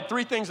surfboard. I had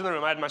 3 things in the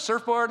room. I had my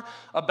surfboard,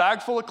 a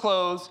bag full of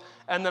clothes,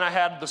 and then I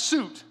had the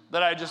suit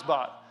that I had just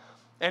bought.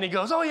 And he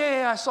goes, oh,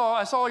 yeah, I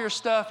saw all your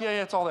stuff.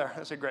 Yeah, it's all there.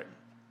 I said, great.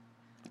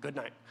 Good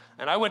night.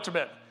 And I went to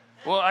bed.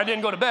 Well, I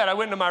didn't go to bed. I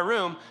went into my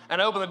room, and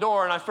I opened the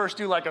door, and I first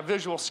do like a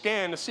visual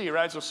scan to see,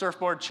 right? So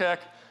surfboard, check.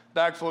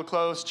 Bag full of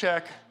clothes,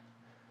 check.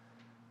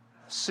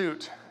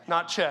 Suit,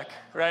 not check,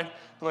 right?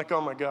 I'm like,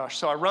 oh my gosh.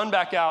 So I run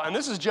back out, and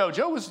this is Joe.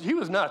 He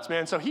was nuts,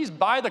 man. So he's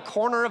by the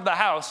corner of the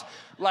house,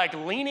 like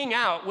leaning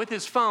out with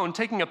his phone,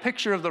 taking a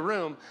picture of the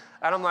room.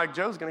 And I'm like,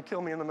 Joe's going to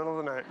kill me in the middle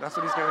of the night. That's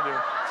what he's going to do.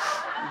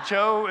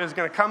 Joe is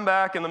going to come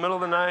back in the middle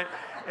of the night,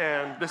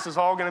 and this is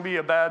all going to be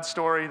a bad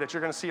story that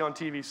you're going to see on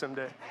TV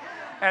someday.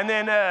 And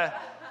then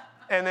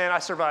I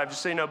survived,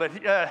 just so you know. But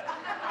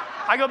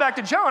I go back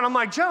to Joe, and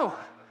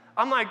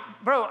I'm like,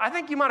 bro, I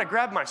think you might have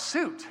grabbed my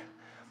suit.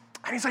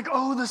 And he's like,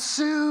 oh, the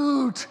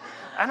suit.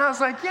 And I was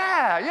like,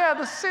 yeah,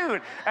 the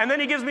suit. And then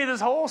he gives me this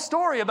whole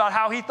story about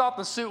how he thought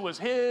the suit was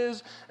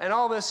his and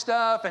all this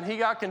stuff, and he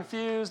got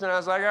confused. And I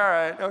was like, all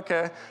right,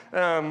 okay.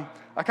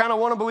 I kind of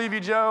want to believe you,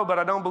 Joe, but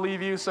I don't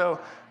believe you, so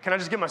can I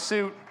just get my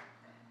suit?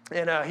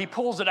 And he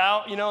pulls it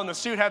out, and the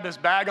suit had this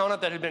bag on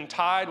it that had been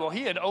tied. Well,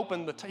 he had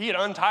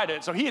untied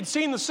it, so he had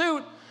seen the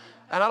suit.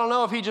 And I don't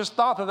know if he just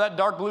thought that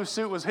dark blue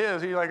suit was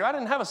his. He's like, I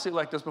didn't have a suit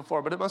like this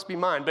before, but it must be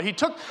mine. But he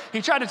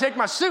tried to take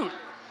my suit.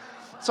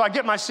 So I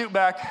get my suit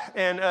back,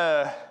 and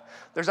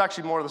there's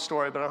actually more of the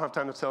story, but I don't have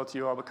time to tell it to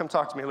you all. But come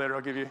talk to me later.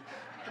 I'll give you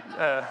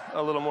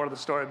a little more of the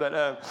story.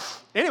 But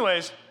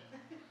anyways,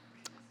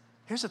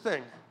 here's the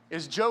thing,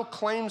 is Joe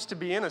claims to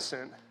be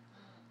innocent,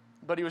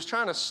 but he was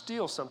trying to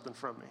steal something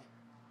from me.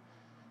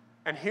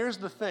 And here's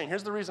the thing.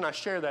 Here's the reason I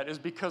share that, is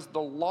because the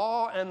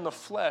law and the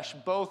flesh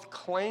both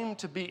claim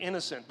to be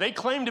innocent. They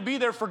claim to be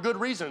there for good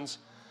reasons,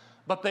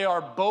 but they are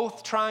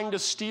both trying to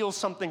steal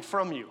something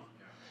from you.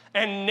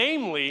 And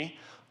namely,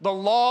 the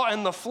law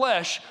and the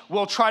flesh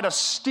will try to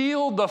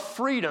steal the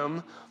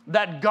freedom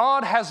that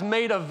God has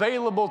made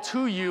available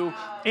to you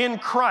in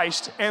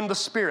Christ and the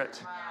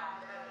Spirit.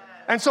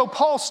 And so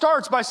Paul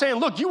starts by saying,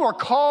 look, you are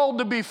called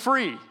to be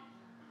free.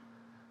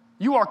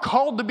 You are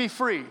called to be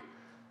free.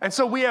 And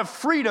so we have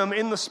freedom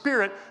in the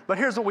Spirit, but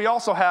here's what we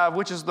also have,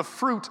 which is the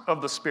fruit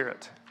of the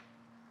Spirit.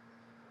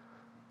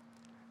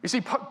 You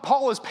see,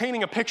 Paul is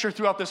painting a picture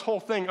throughout this whole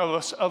thing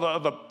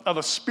of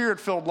a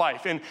Spirit-filled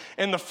life.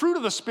 And the fruit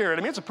of the Spirit,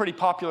 I mean, it's a pretty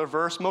popular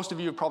verse. Most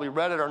of you have probably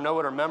read it or know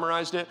it or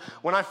memorized it.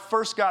 When I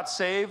first got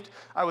saved,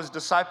 I was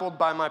discipled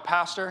by my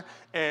pastor,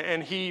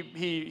 and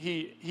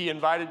he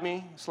invited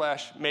me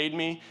 / made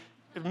me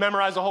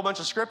memorize a whole bunch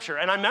of Scripture.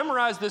 And I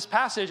memorized this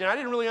passage, and I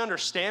didn't really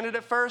understand it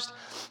at first.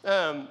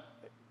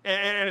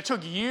 And it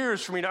took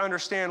years for me to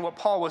understand what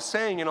Paul was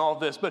saying in all of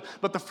this.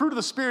 But the fruit of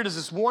the Spirit is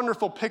this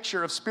wonderful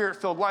picture of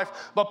Spirit-filled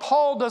life. But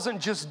Paul doesn't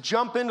just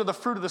jump into the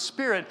fruit of the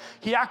Spirit.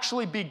 He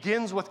actually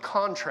begins with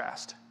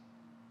contrast.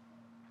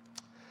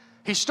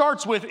 He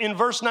starts with, in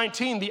verse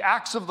 19, the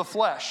acts of the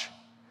flesh.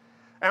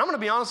 And I'm going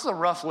to be honest, it's a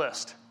rough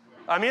list.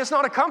 I mean, it's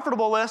not a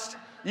comfortable list.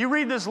 You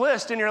read this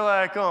list and you're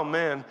like, oh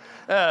man,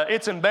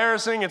 it's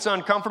embarrassing, it's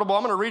uncomfortable.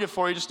 I'm going to read it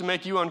for you just to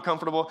make you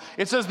uncomfortable.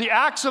 It says, the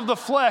acts of the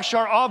flesh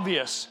are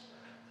obvious.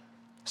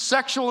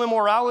 Sexual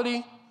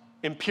immorality,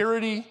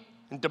 impurity,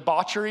 and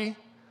debauchery,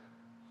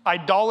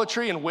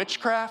 idolatry and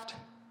witchcraft,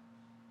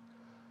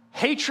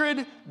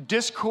 hatred,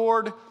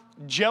 discord,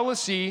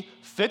 jealousy,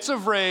 fits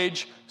of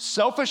rage,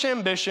 selfish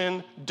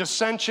ambition,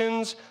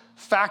 dissensions,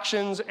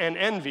 factions, and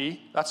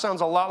envy. That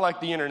sounds a lot like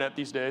the internet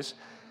these days.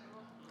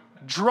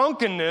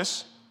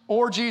 Drunkenness,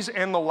 orgies,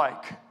 and the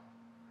like.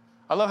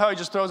 I love how he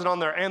just throws it on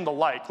there, and the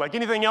like. Like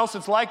anything else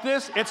that's like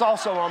this, it's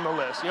also on the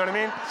list. You know what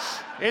I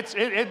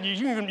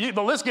mean?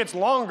 The list gets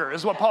longer,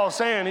 is what Paul's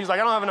saying. He's like,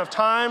 I don't have enough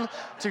time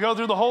to go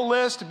through the whole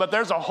list, but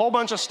there's a whole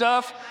bunch of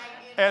stuff,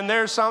 and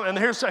here's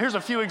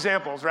a few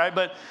examples, right?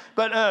 But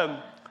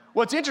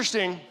what's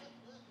interesting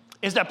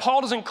is that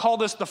Paul doesn't call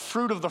this the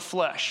fruit of the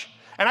flesh.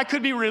 And I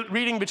could be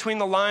reading between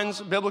the lines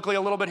biblically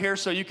a little bit here,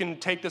 so you can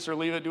take this or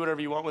leave it, do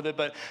whatever you want with it.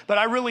 But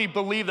I really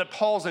believe that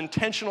Paul's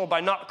intentional by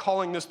not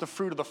calling this the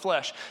fruit of the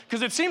flesh.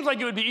 Because it seems like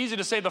it would be easy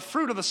to say the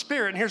fruit of the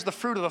Spirit, and here's the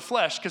fruit of the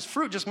flesh. Because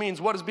fruit just means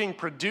what is being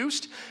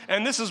produced,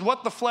 and this is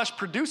what the flesh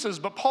produces.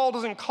 But Paul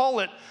doesn't call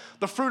it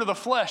the fruit of the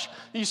flesh.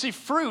 You see,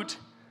 fruit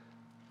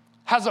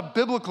has a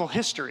biblical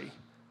history.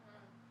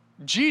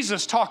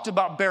 Jesus talked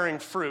about bearing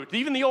fruit.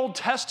 Even the Old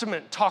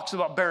Testament talks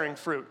about bearing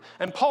fruit.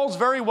 And Paul's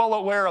very well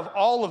aware of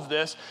all of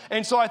this.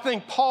 And so I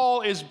think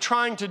Paul is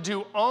trying to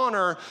do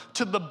honor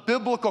to the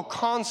biblical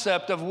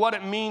concept of what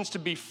it means to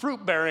be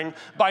fruit-bearing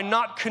by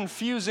not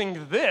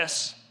confusing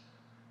this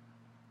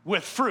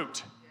with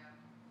fruit.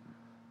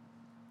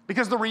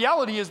 Because the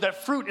reality is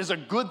that fruit is a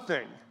good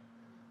thing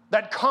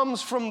that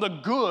comes from the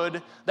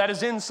good that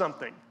is in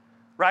something,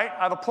 right?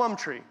 I have a plum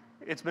tree.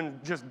 It's been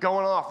just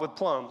going off with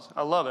plums.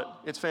 I love it.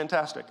 It's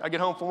fantastic. I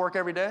get home from work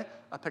every day,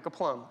 I pick a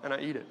plum, and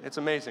I eat it. It's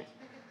amazing.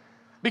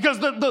 Because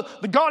the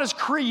God has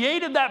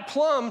created that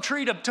plum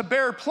tree to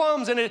bear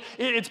plums, and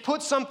it's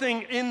put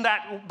something in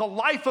the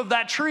life of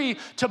that tree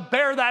to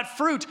bear that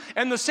fruit.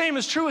 And the same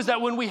is true is that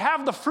when we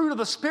have the fruit of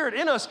the Spirit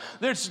in us,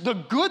 there's the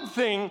good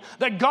thing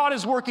that God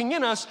is working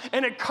in us,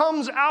 and it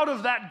comes out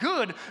of that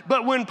good.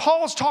 But when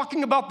Paul's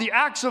talking about the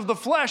acts of the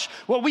flesh,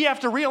 what we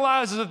have to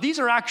realize is that these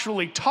are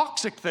actually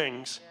toxic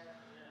things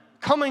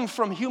coming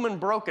from human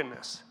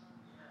brokenness.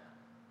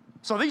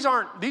 So these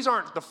aren't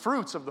the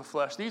fruits of the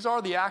flesh. These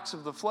are the acts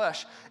of the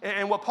flesh.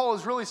 And what Paul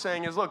is really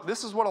saying is, look,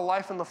 this is what a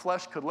life in the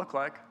flesh could look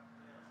like.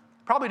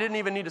 Probably didn't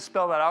even need to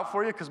spell that out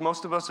for you because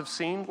most of us have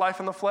seen life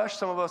in the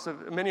flesh.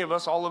 Many of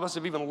us, all of us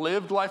have even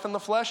lived life in the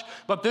flesh.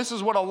 But this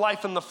is what a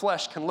life in the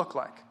flesh can look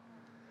like.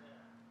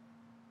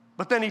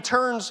 But then he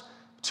turns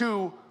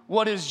to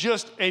what is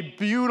just a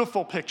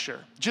beautiful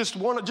picture, just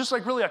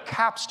like really a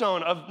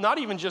capstone of not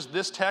even just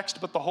this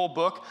text, but the whole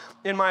book,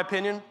 in my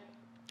opinion,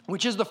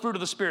 which is the fruit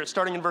of the Spirit,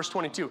 starting in verse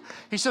 22.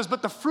 He says,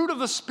 but the fruit of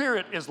the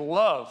Spirit is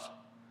love,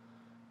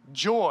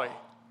 joy,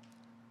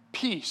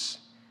 peace,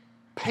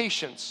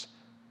 patience,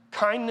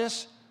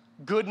 kindness,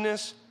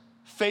 goodness,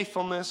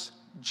 faithfulness,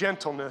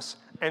 gentleness,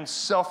 and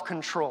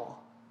self-control.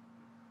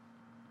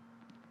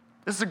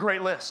 This is a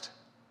great list.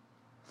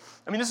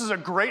 I mean, this is a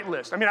great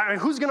list. I mean,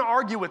 who's going to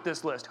argue with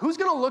this list? Who's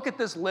going to look at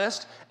this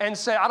list and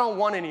say, I don't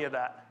want any of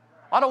that?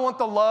 I don't want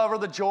the love or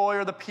the joy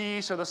or the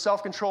peace or the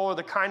self-control or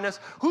the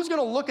kindness. Who's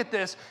going to look at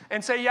this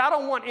and say, yeah, I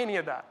don't want any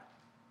of that?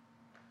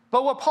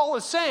 But what Paul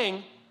is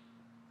saying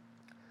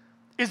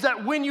is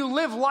that when you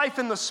live life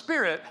in the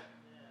Spirit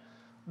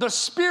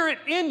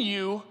in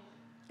you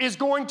is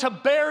going to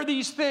bear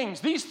these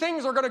things. These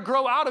things are going to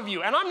grow out of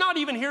you. And I'm not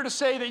even here to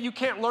say that you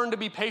can't learn to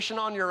be patient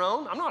on your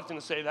own. I'm not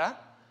going to say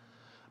that.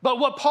 But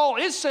what Paul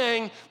is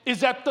saying is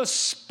that the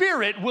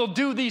Spirit will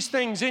do these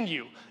things in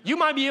you. You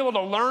might be able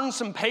to learn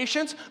some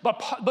patience,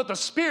 but the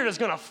Spirit is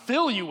going to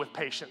fill you with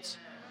patience.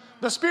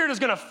 The Spirit is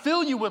going to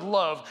fill you with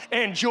love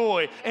and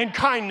joy and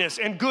kindness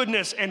and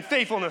goodness and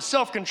faithfulness,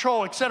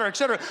 self-control, et cetera, et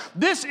cetera.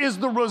 This is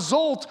the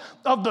result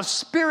of the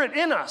Spirit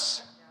in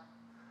us.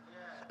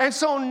 And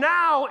so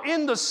now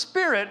in the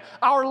Spirit,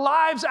 our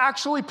lives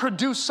actually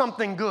produce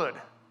something good.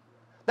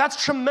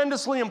 That's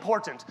tremendously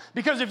important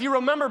because if you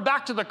remember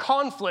back to the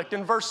conflict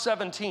in verse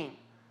 17,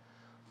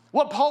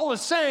 what Paul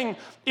is saying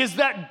is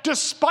that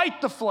despite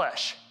the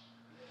flesh,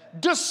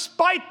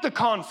 despite the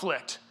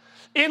conflict,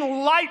 in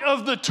light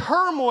of the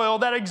turmoil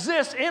that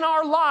exists in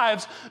our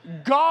lives,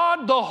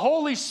 God, the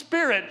Holy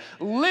Spirit,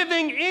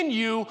 living in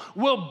you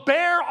will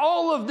bear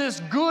all of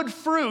this good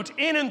fruit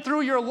in and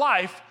through your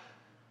life,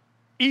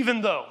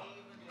 even though.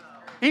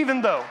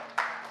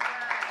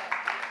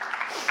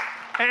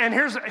 And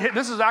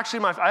this is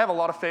actually I have a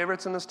lot of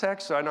favorites in this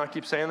text, so I know I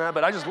keep saying that,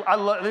 but I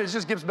love, it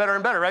just gets better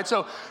and better, right?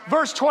 So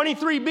verse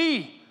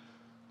 23b,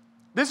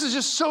 This is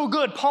just so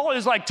good. Paul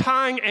is like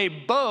tying a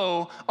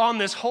bow on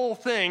this whole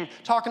thing,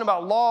 talking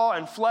about law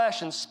and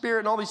flesh and spirit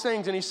and all these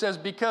things. And he says,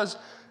 because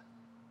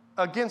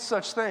against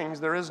such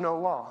things, there is no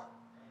law.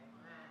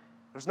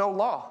 There's no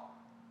law.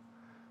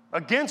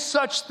 Against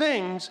such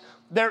things,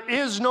 there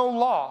is no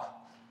law.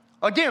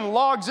 Again,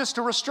 law exists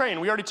to restrain.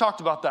 We already talked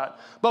about that.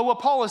 But what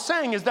Paul is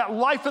saying is that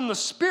life in the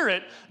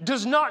Spirit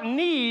does not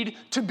need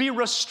to be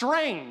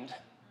restrained.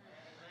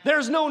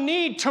 There's no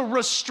need to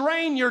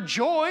restrain your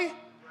joy.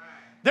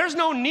 There's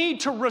no need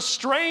to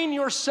restrain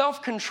your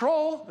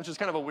self-control, which is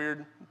kind of a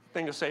weird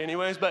thing to say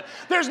anyways, but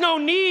there's no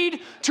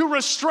need to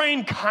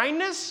restrain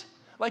kindness.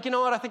 Like, you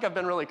know what, I think I've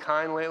been really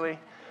kind lately.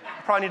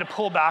 I probably need to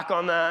pull back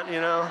on that,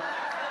 you know.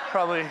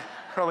 Probably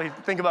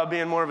think about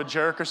being more of a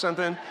jerk or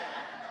something.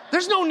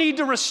 There's no need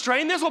to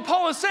restrain this. What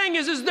Paul is saying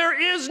is there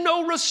is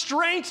no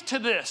restraint to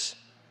this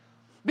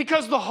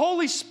because the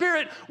Holy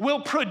Spirit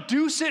will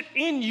produce it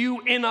in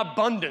you in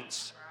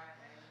abundance.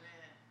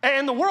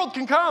 And the world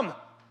can come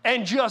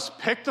and just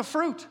pick the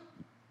fruit.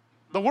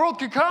 The world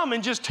could come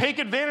and just take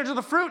advantage of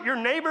the fruit. Your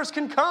neighbors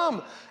can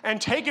come and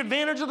take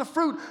advantage of the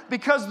fruit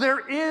because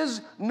there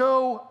is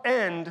no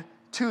end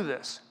to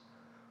this.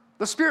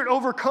 The Spirit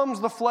overcomes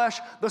the flesh.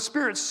 The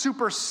Spirit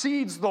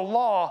supersedes the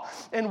law.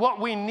 And what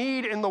we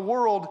need in the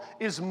world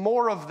is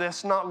more of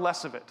this, not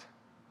less of it.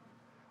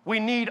 We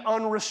need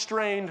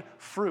unrestrained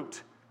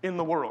fruit in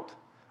the world.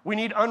 We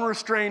need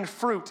unrestrained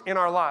fruit in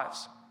our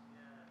lives.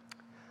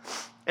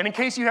 And in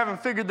case you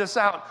haven't figured this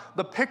out,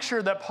 the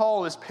picture that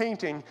Paul is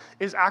painting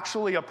is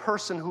actually a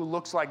person who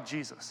looks like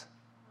Jesus.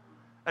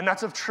 And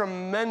that's of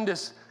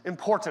tremendous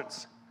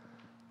importance.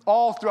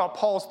 All throughout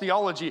Paul's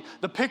theology,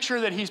 the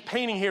picture that he's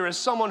painting here is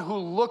someone who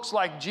looks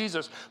like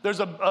Jesus. There's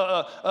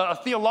a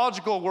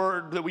theological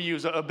word that we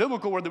use, a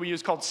biblical word that we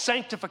use called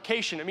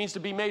sanctification. It means to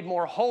be made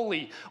more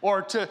holy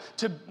or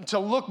to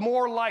look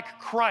more like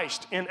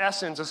Christ in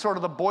essence, is sort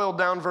of the boiled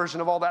down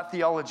version of all that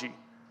theology.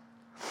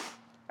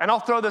 And I'll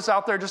throw this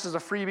out there just as a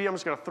freebie. I'm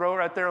just going to throw it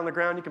right there on the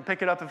ground. You can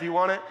pick it up if you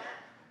want it.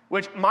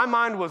 Which my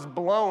mind was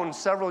blown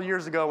several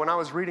years ago when I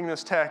was reading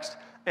this text,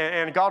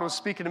 and God was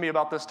speaking to me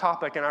about this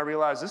topic, and I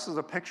realized this is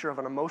a picture of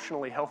an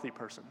emotionally healthy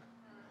person.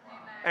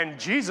 And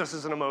Jesus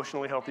is an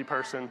emotionally healthy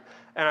person.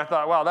 And I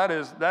thought, wow, that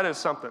is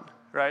something,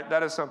 right?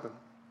 That is something.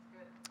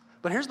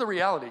 But here's the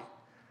reality.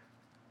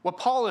 What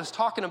Paul is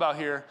talking about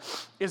here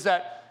is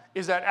that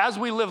as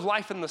we live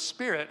life in the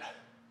Spirit,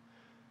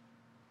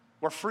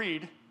 we're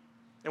freed.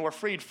 And we're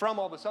freed from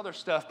all this other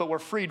stuff, but we're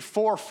freed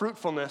for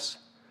fruitfulness.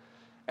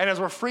 And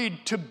as we're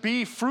freed to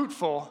be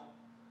fruitful,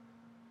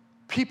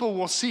 people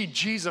will see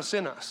Jesus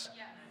in us.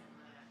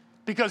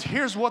 Because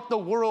here's what the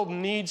world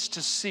needs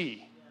to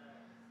see.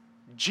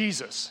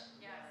 Jesus.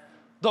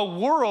 The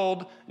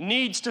world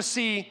needs to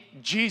see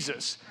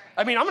Jesus.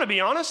 I mean, I'm going to be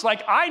honest,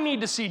 like I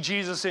need to see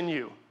Jesus in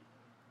you.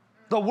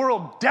 The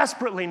world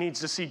desperately needs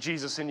to see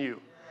Jesus in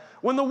you.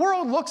 When the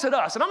world looks at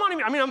us, and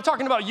I'm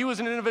talking about you as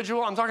an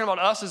individual, I'm talking about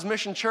us as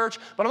Mission Church,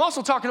 but I'm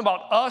also talking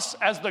about us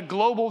as the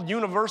global,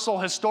 universal,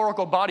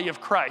 historical body of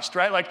Christ,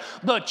 right? Like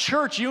the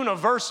church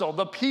universal,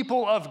 the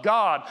people of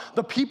God,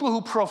 the people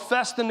who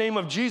profess the name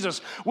of Jesus.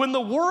 When the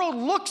world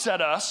looks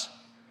at us,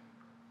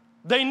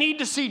 they need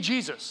to see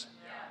Jesus.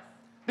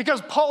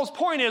 Because Paul's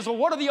point is, well,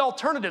 what are the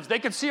alternatives? They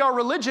could see our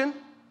religion.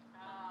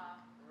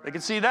 They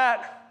could see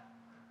that.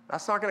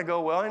 That's not going to go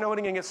well. Ain't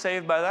nobody going to get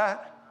saved by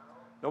that.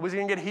 Nobody's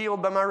going to get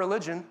healed by my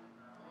religion,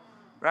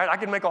 right? I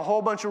can make a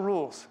whole bunch of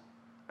rules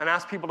and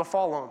ask people to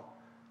follow them.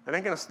 That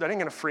ain't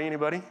going to free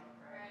anybody.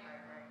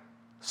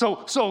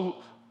 So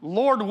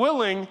Lord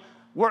willing,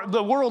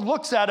 the world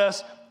looks at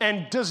us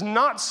and does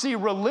not see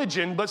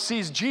religion, but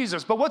sees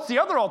Jesus. But what's the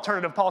other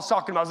alternative Paul's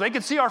talking about? Is they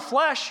could see our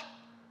flesh.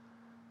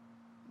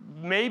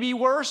 Maybe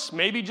worse,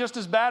 maybe just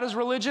as bad as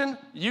religion.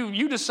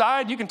 You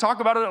decide. You can talk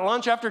about it at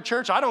lunch after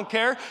church. I don't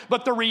care.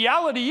 But the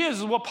reality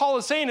is what Paul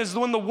is saying is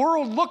when the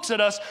world looks at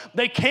us,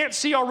 they can't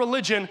see our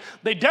religion.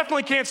 They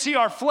definitely can't see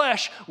our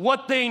flesh.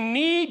 What they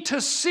need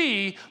to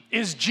see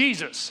is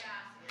Jesus.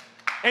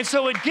 And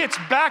so it gets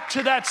back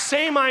to that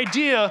same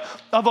idea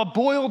of a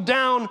boiled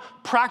down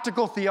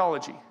practical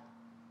theology.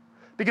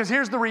 Because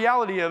here's the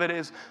reality of it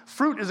is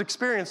fruit is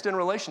experienced in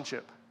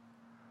relationship.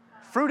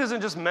 Fruit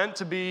isn't just meant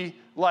to be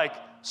like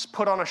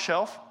put on a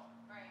shelf.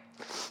 Right.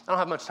 I don't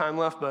have much time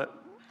left, but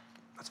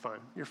that's fine.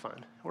 You're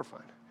fine. We're fine.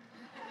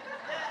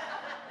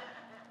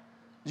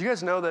 Did you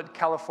guys know that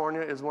California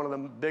is one of the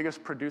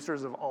biggest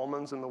producers of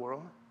almonds in the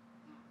world?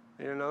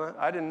 You didn't know that?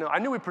 I didn't know. I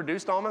knew we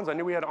produced almonds. I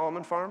knew we had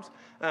almond farms.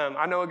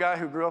 I know a guy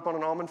who grew up on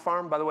an almond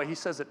farm. By the way, he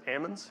says it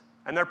almonds,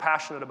 and they're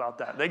passionate about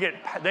that. They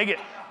get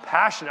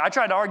passionate. I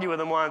tried to argue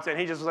with him once, and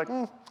he just was like,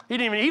 He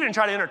didn't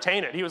try to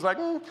entertain it. He was like,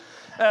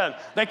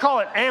 They call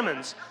it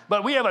almonds,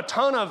 but we have a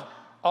ton of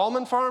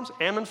almond farms,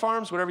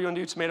 whatever you want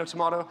to do,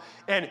 tomato,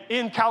 and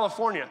in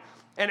California.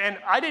 And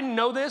I didn't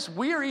know this.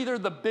 We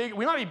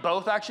might be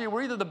both actually.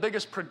 We're either the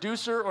biggest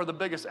producer or the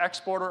biggest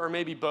exporter or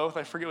maybe both.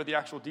 I forget what the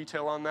actual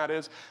detail on that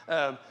is.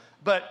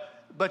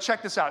 But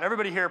check this out.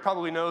 Everybody here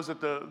probably knows that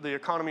the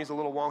economy is a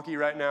little wonky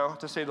right now,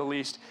 to say the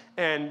least.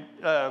 And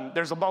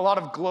there's a lot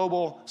of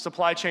global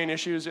supply chain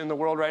issues in the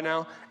world right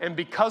now. And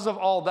because of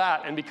all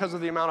that, and because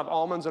of the amount of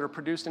almonds that are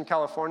produced in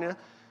California,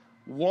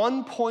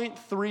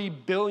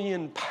 1.3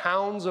 billion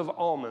pounds of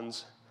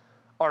almonds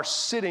are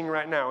sitting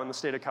right now in the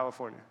state of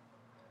California.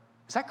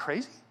 Is that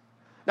crazy?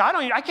 Now,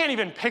 I can't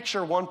even picture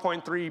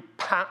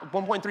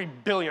 1.3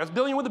 billion. That's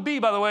billion with a B,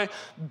 by the way.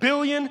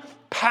 Billion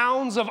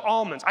pounds of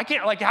almonds. I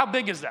can't, how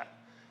big is that?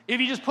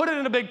 If you just put it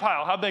in a big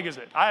pile, how big is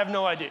it? I have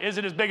no idea. Is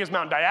it as big as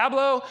Mount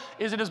Diablo?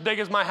 Is it as big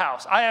as my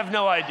house? I have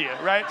no idea,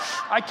 right?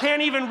 I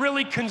can't even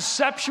really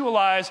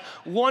conceptualize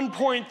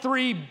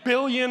 1.3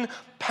 billion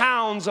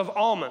pounds of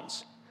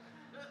almonds.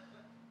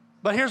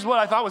 But here's what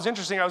I thought was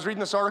interesting. I was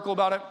reading this article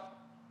about it,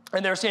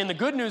 and they were saying the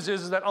good news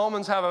is that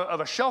almonds have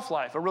a shelf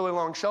life, a really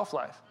long shelf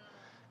life.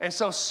 And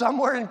so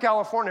somewhere in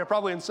California,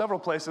 probably in several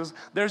places,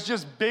 there's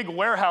just big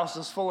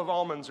warehouses full of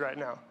almonds right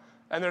now,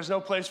 and there's no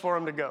place for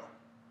them to go.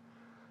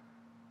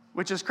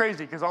 Which is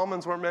crazy, because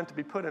almonds weren't meant to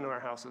be put into our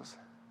houses.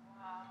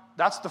 Wow.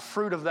 That's the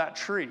fruit of that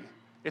tree.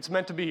 It's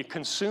meant to be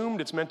consumed,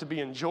 it's meant to be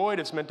enjoyed,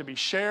 it's meant to be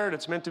shared,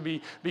 it's meant to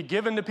be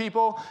given to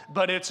people,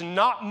 but it's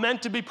not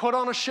meant to be put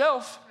on a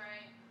shelf.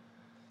 Right.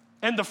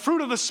 And the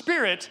fruit of the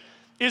Spirit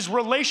is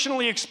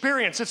relationally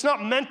experienced. It's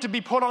not meant to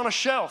be put on a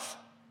shelf.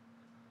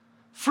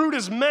 Fruit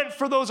is meant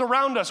for those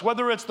around us,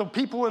 whether it's the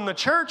people in the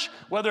church,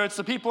 whether it's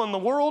the people in the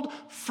world.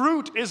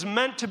 Fruit is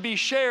meant to be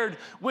shared,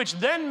 which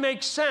then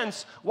makes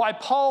sense why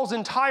Paul's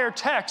entire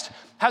text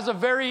has a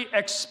very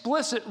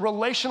explicit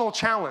relational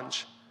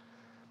challenge.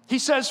 He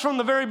says from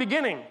the very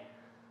beginning,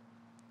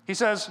 he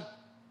says,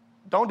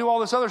 don't do all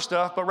this other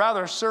stuff, but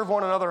rather serve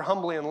one another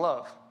humbly in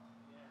love.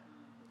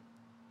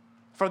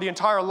 For the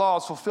entire law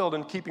is fulfilled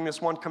in keeping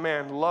this one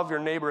command, love your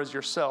neighbor as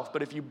yourself.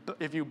 But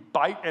if you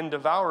bite and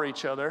devour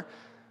each other,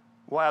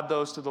 we'll add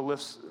those to the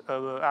list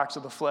of the acts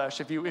of the flesh.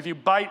 If you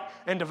bite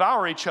and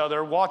devour each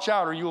other, watch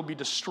out, or you will be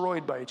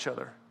destroyed by each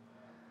other.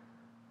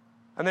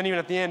 And then even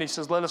at the end, he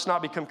says, let us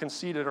not become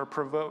conceited,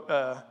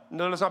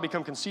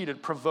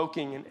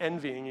 provoking and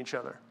envying each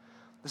other.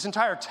 This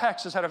entire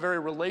text has had a very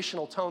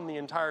relational tone the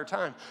entire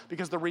time,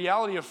 because the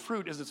reality of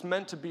fruit is it's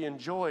meant to be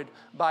enjoyed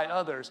by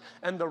others.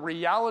 And the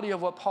reality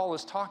of what Paul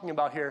is talking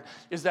about here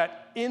is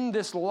that in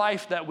this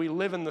life that we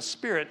live in the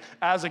Spirit,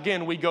 as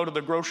again we go to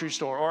the grocery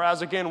store, or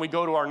as again we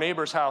go to our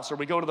neighbor's house, or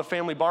we go to the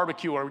family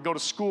barbecue, or we go to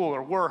school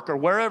or work or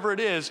wherever it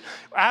is,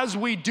 as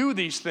we do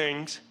these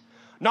things,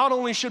 not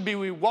only should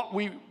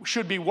we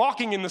should be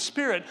walking in the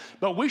Spirit,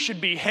 but we should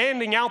be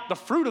handing out the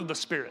fruit of the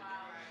Spirit.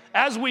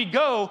 As we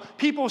go,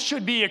 people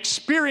should be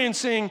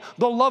experiencing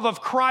the love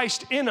of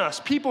Christ in us.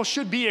 People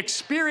should be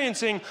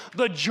experiencing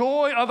the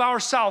joy of our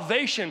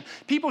salvation.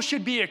 People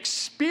should be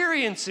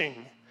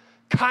experiencing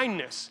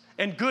kindness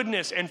and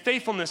goodness and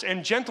faithfulness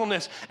and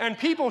gentleness. And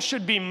people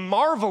should be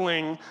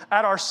marveling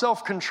at our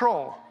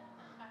self-control.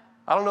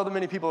 I don't know that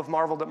many people have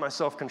marveled at my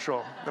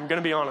self-control. I'm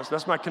going to be honest.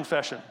 That's my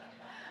confession.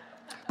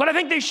 But I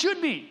think they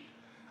should be.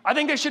 I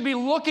think they should be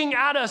looking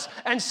at us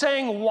and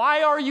saying,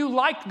 why are you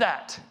like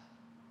that?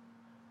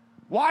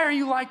 Why are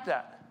you like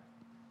that?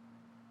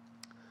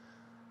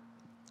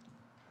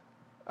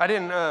 I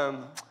didn't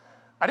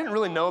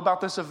really know about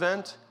this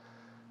event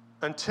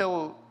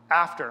until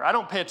after. I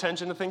don't pay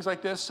attention to things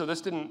like this, so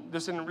this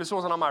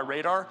wasn't on my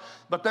radar.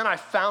 But then I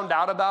found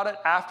out about it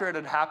after it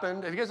had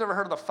happened. Have you guys ever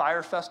heard of the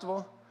Fire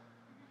Festival?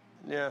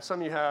 Yeah, some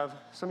of you have.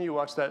 Some of you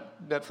watched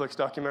that Netflix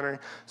documentary.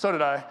 So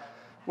did I.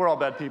 We're all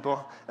bad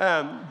people.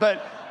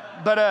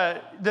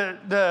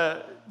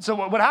 So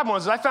what happened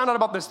was I found out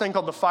about this thing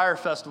called the Fire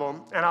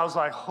Festival, and I was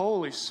like,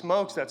 holy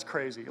smokes, that's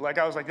crazy.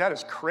 I was like, that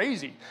is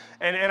crazy.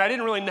 And I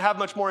didn't really have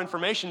much more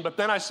information, but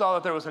then I saw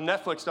that there was a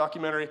Netflix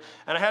documentary,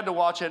 and I had to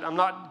watch it. I'm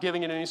not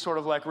giving it any sort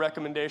of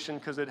recommendation,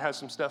 because it has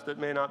some stuff that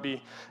may not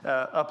be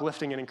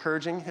uplifting and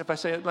encouraging, if I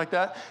say it like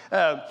that.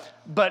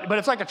 But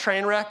it's like a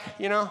train wreck,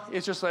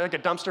 It's just like a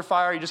dumpster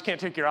fire. You just can't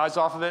take your eyes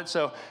off of it.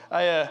 So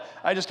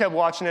I just kept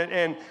watching it.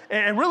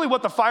 And really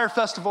what the Fire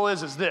Festival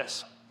is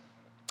this.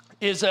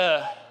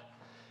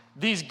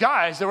 These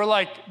guys, they were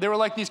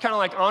like these kind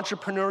of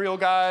entrepreneurial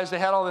guys. They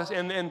had all this,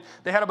 and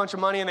they had a bunch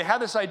of money, and they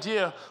had this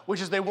idea, which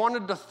is they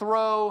wanted to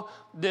throw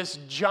this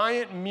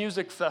giant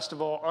music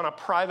festival on a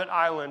private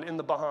island in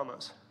the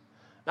Bahamas.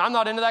 Now, I'm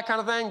not into that kind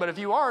of thing, but if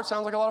you are, it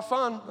sounds like a lot of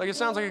fun. It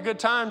sounds like a good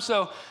time.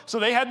 So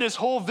they had this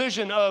whole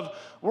vision of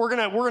we're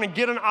gonna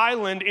get an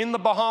island in the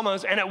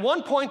Bahamas, and at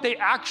one point they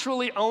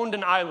actually owned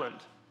an island.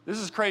 This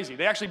is crazy.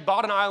 They actually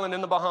bought an island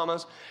in the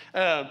Bahamas.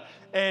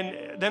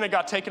 And then it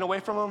got taken away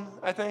from them,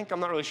 I think. I'm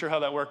not really sure how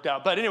that worked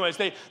out. But anyways,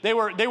 they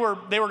were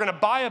going to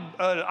buy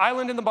an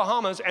island in the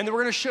Bahamas, and they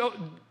were going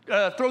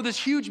to throw this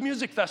huge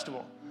music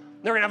festival.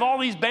 They were going to have all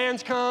these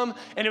bands come,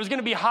 and it was going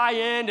to be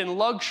high-end and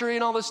luxury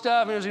and all this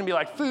stuff. And it was going to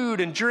be food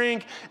and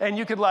drink, and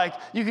you could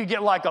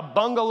get a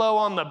bungalow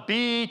on the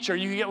beach, or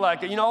you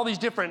could get all these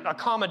different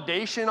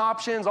accommodation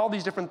options, all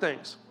these different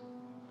things.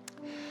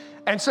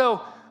 And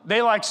so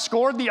they like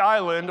scored the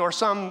island or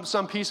some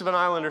piece of an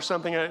island or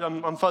something.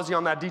 I'm fuzzy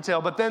on that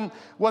detail. But then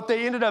what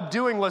they ended up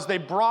doing was they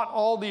brought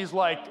all these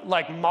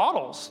like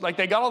models. Like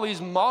they got all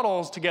these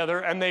models together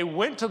and they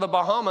went to the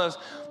Bahamas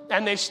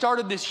and they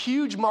started this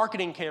huge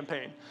marketing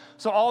campaign.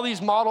 So all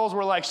these models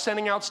were like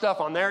sending out stuff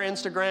on their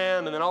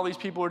Instagram, and then all these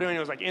people were doing, it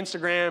was like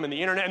Instagram and the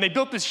internet, and they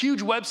built this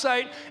huge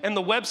website, and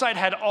the website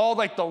had all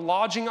like the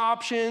lodging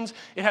options,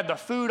 it had the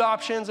food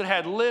options, it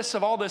had lists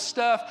of all this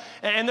stuff,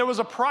 and there was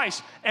a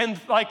price, and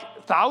like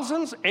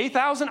thousands,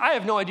 8,000, I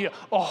have no idea.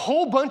 A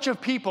whole bunch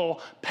of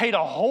people paid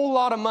a whole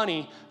lot of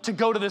money to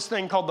go to this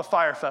thing called the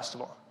Fire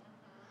Festival.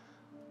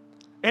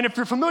 And if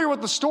you're familiar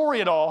with the story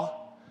at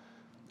all,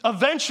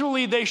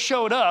 eventually they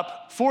showed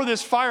up for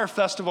this Fire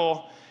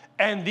Festival,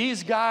 and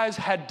these guys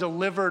had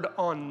delivered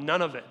on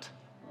none of it.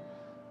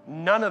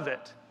 None of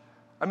it.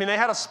 I mean, they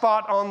had a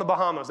spot on the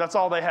Bahamas. That's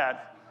all they had.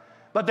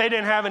 But they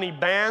didn't have any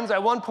bands.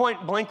 At one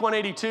point,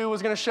 Blink-182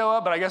 was going to show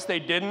up, but I guess they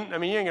didn't. I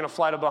mean, you ain't going to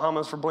fly to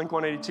Bahamas for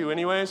Blink-182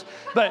 anyways.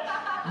 But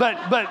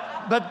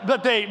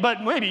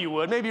maybe you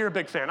would. Maybe you're a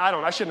big fan.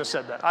 I shouldn't have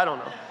said that. I don't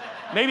know.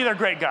 Maybe they're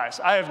great guys.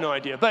 I have no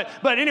idea. But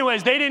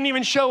anyways, they didn't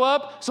even show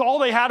up. So all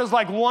they had is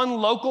like one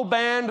local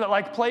band that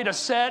like played a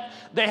set.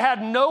 They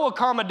had no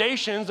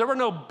accommodations. There were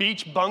no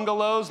beach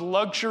bungalows,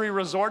 luxury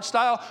resort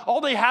style.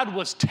 All they had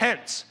was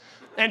tents.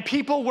 And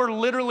people were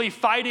literally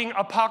fighting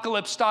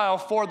apocalypse style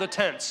for the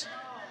tents.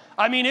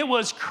 I mean, it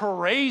was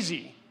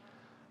crazy.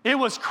 It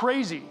was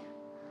crazy.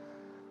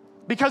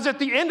 Because at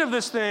the end of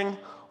this thing,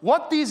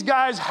 what these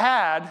guys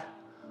had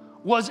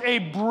was a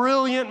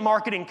brilliant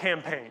marketing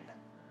campaign.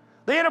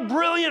 They had a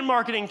brilliant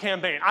marketing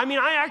campaign. I mean,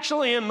 I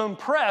actually am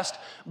impressed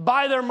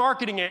by their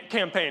marketing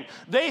campaign.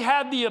 They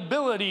had the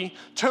ability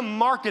to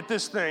market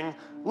this thing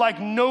like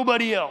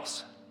nobody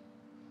else.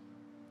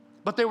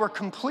 But they were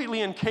completely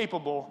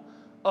incapable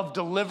of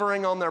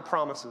delivering on their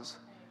promises.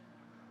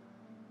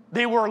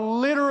 They were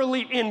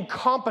literally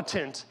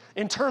incompetent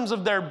in terms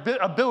of their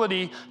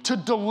ability to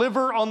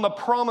deliver on the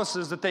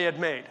promises that they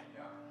had made.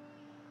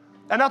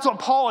 And that's what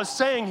Paul is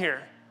saying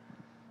here.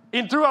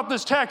 Throughout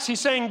this text,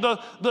 he's saying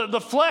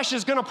the flesh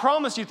is going to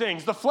promise you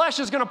things. The flesh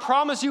is going to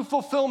promise you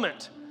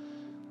fulfillment.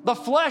 The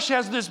flesh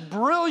has this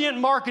brilliant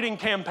marketing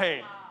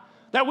campaign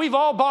that we've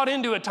all bought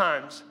into at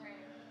times,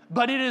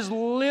 but it is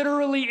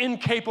literally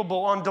incapable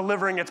on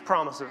delivering its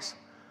promises.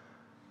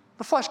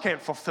 The flesh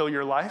can't fulfill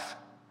your life.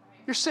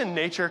 Your sin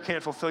nature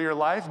can't fulfill your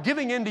life.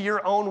 Giving in to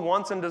your own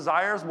wants and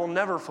desires will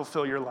never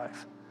fulfill your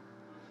life.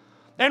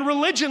 And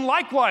religion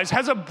likewise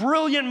has a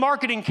brilliant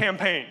marketing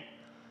campaign.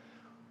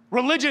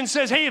 Religion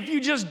says, hey, if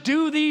you just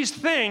do these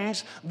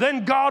things,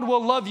 then God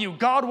will love you,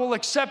 God will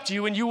accept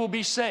you, and you will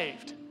be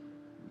saved.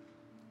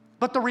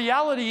 But the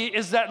reality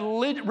is that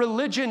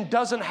religion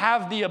doesn't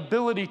have the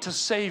ability to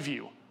save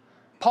you.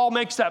 Paul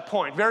makes that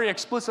point very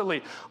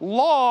explicitly.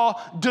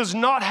 Law does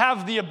not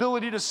have the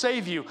ability to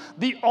save you.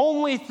 The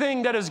only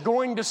thing that is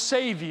going to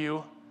save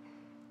you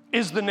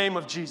is the name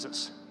of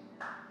Jesus.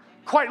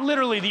 Quite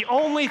literally, the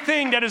only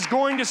thing that is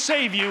going to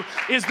save you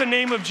is the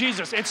name of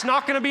Jesus. It's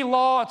not going to be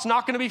law. It's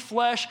not going to be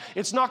flesh.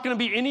 It's not going to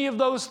be any of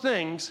those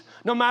things.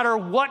 No matter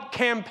what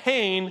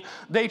campaign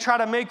they try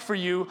to make for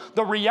you,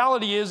 the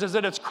reality is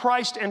that it's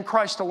Christ and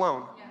Christ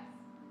alone.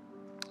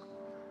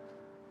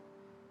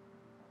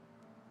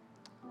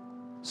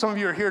 Some of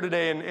you are here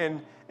today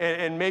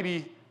and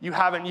maybe you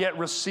haven't yet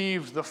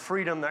received the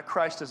freedom that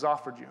Christ has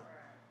offered you.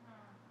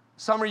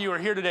 Some of you are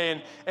here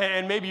today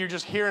and maybe you're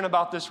just hearing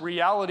about this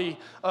reality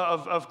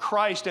of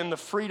Christ and the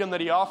freedom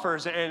that he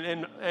offers,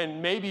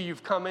 and maybe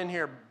you've come in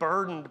here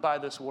burdened by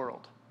this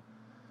world.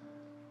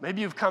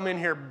 Maybe you've come in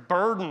here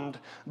burdened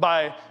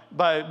by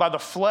the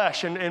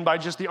flesh and by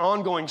just the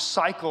ongoing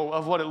cycle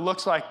of what it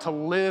looks like to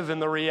live in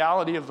the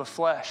reality of the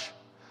flesh.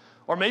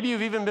 Or maybe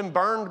you've even been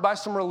burned by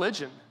some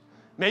religion.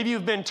 Maybe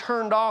you've been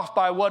turned off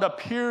by what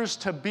appears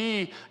to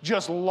be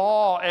just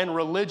law and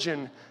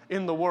religion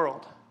in the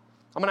world.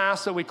 I'm going to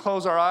ask that we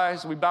close our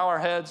eyes, we bow our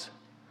heads.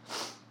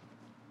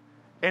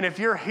 And if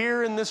you're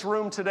here in this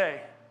room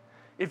today,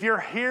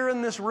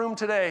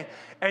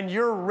 and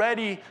you're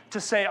ready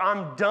to say,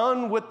 I'm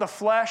done with the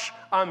flesh,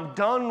 I'm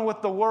done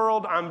with the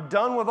world, I'm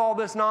done with all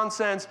this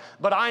nonsense,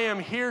 but I am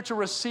here to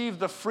receive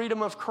the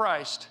freedom of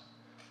Christ,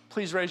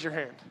 please raise your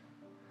hand.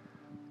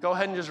 Go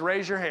ahead and just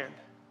raise your hand.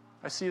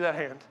 I see that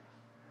hand.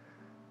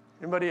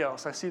 Anybody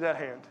else? I see that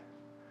hand.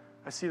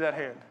 I see that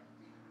hand.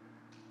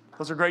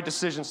 Those are great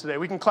decisions today.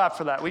 We can clap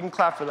for that.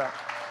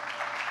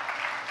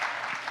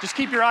 Just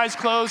keep your eyes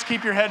closed,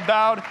 keep your head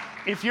bowed.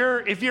 If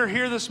you're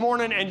here this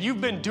morning and you've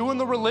been doing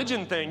the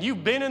religion thing,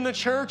 you've been in the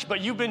church,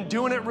 but you've been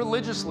doing it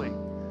religiously.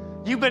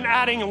 You've been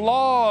adding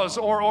laws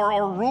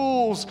or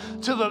rules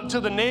to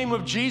the name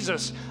of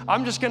Jesus.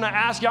 I'm just going to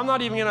ask you, I'm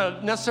not even going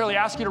to necessarily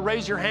ask you to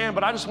raise your hand,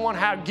 but I just want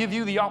to give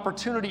you the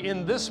opportunity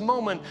in this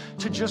moment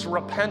to just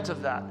repent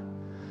of that.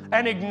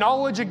 And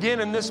acknowledge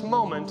again in this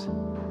moment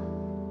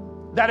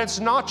that it's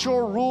not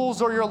your rules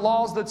or your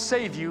laws that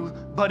save you,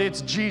 but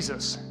it's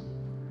Jesus.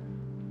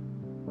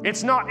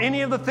 It's not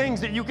any of the things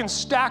that you can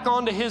stack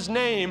onto his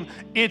name.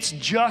 It's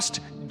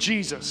just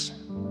Jesus.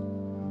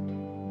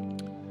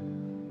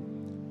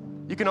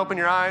 You can open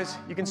your eyes.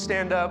 You can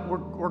stand up.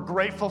 We're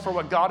grateful for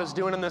what God is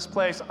doing in this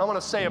place. I'm going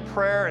to say a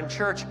prayer, and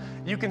church,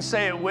 you can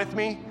say it with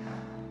me.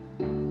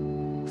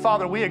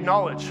 Father, we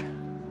acknowledge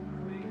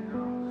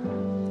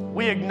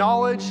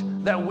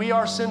that we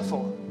are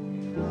sinful.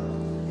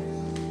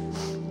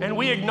 And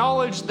we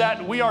acknowledge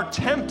that we are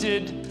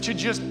tempted to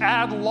just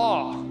add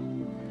law.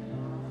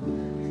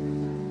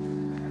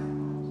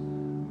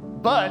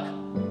 But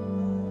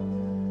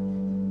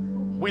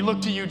we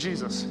look to you,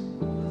 Jesus.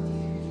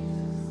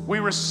 We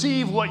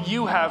receive what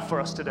you have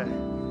for us today.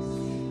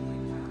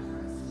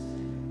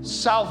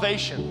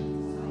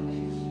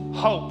 Salvation,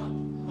 hope,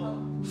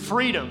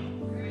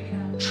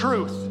 freedom,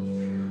 truth,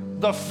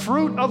 the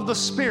fruit of the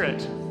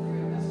Spirit.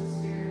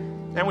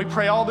 And we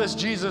pray all this,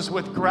 Jesus,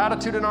 with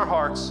gratitude in our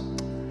hearts.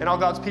 And all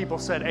God's people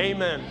said,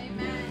 amen.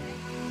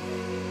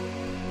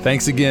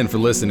 Thanks again for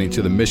listening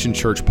to the Mission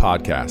Church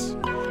podcast.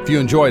 If you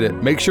enjoyed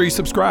it, make sure you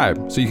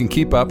subscribe so you can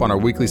keep up on our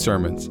weekly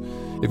sermons.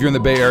 If you're in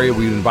the Bay Area,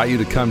 we invite you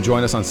to come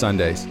join us on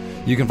Sundays.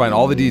 You can find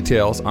all the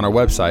details on our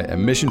website at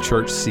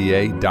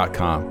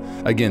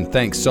missionchurchca.com. Again,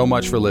 thanks so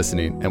much for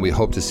listening, and we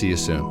hope to see you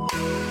soon.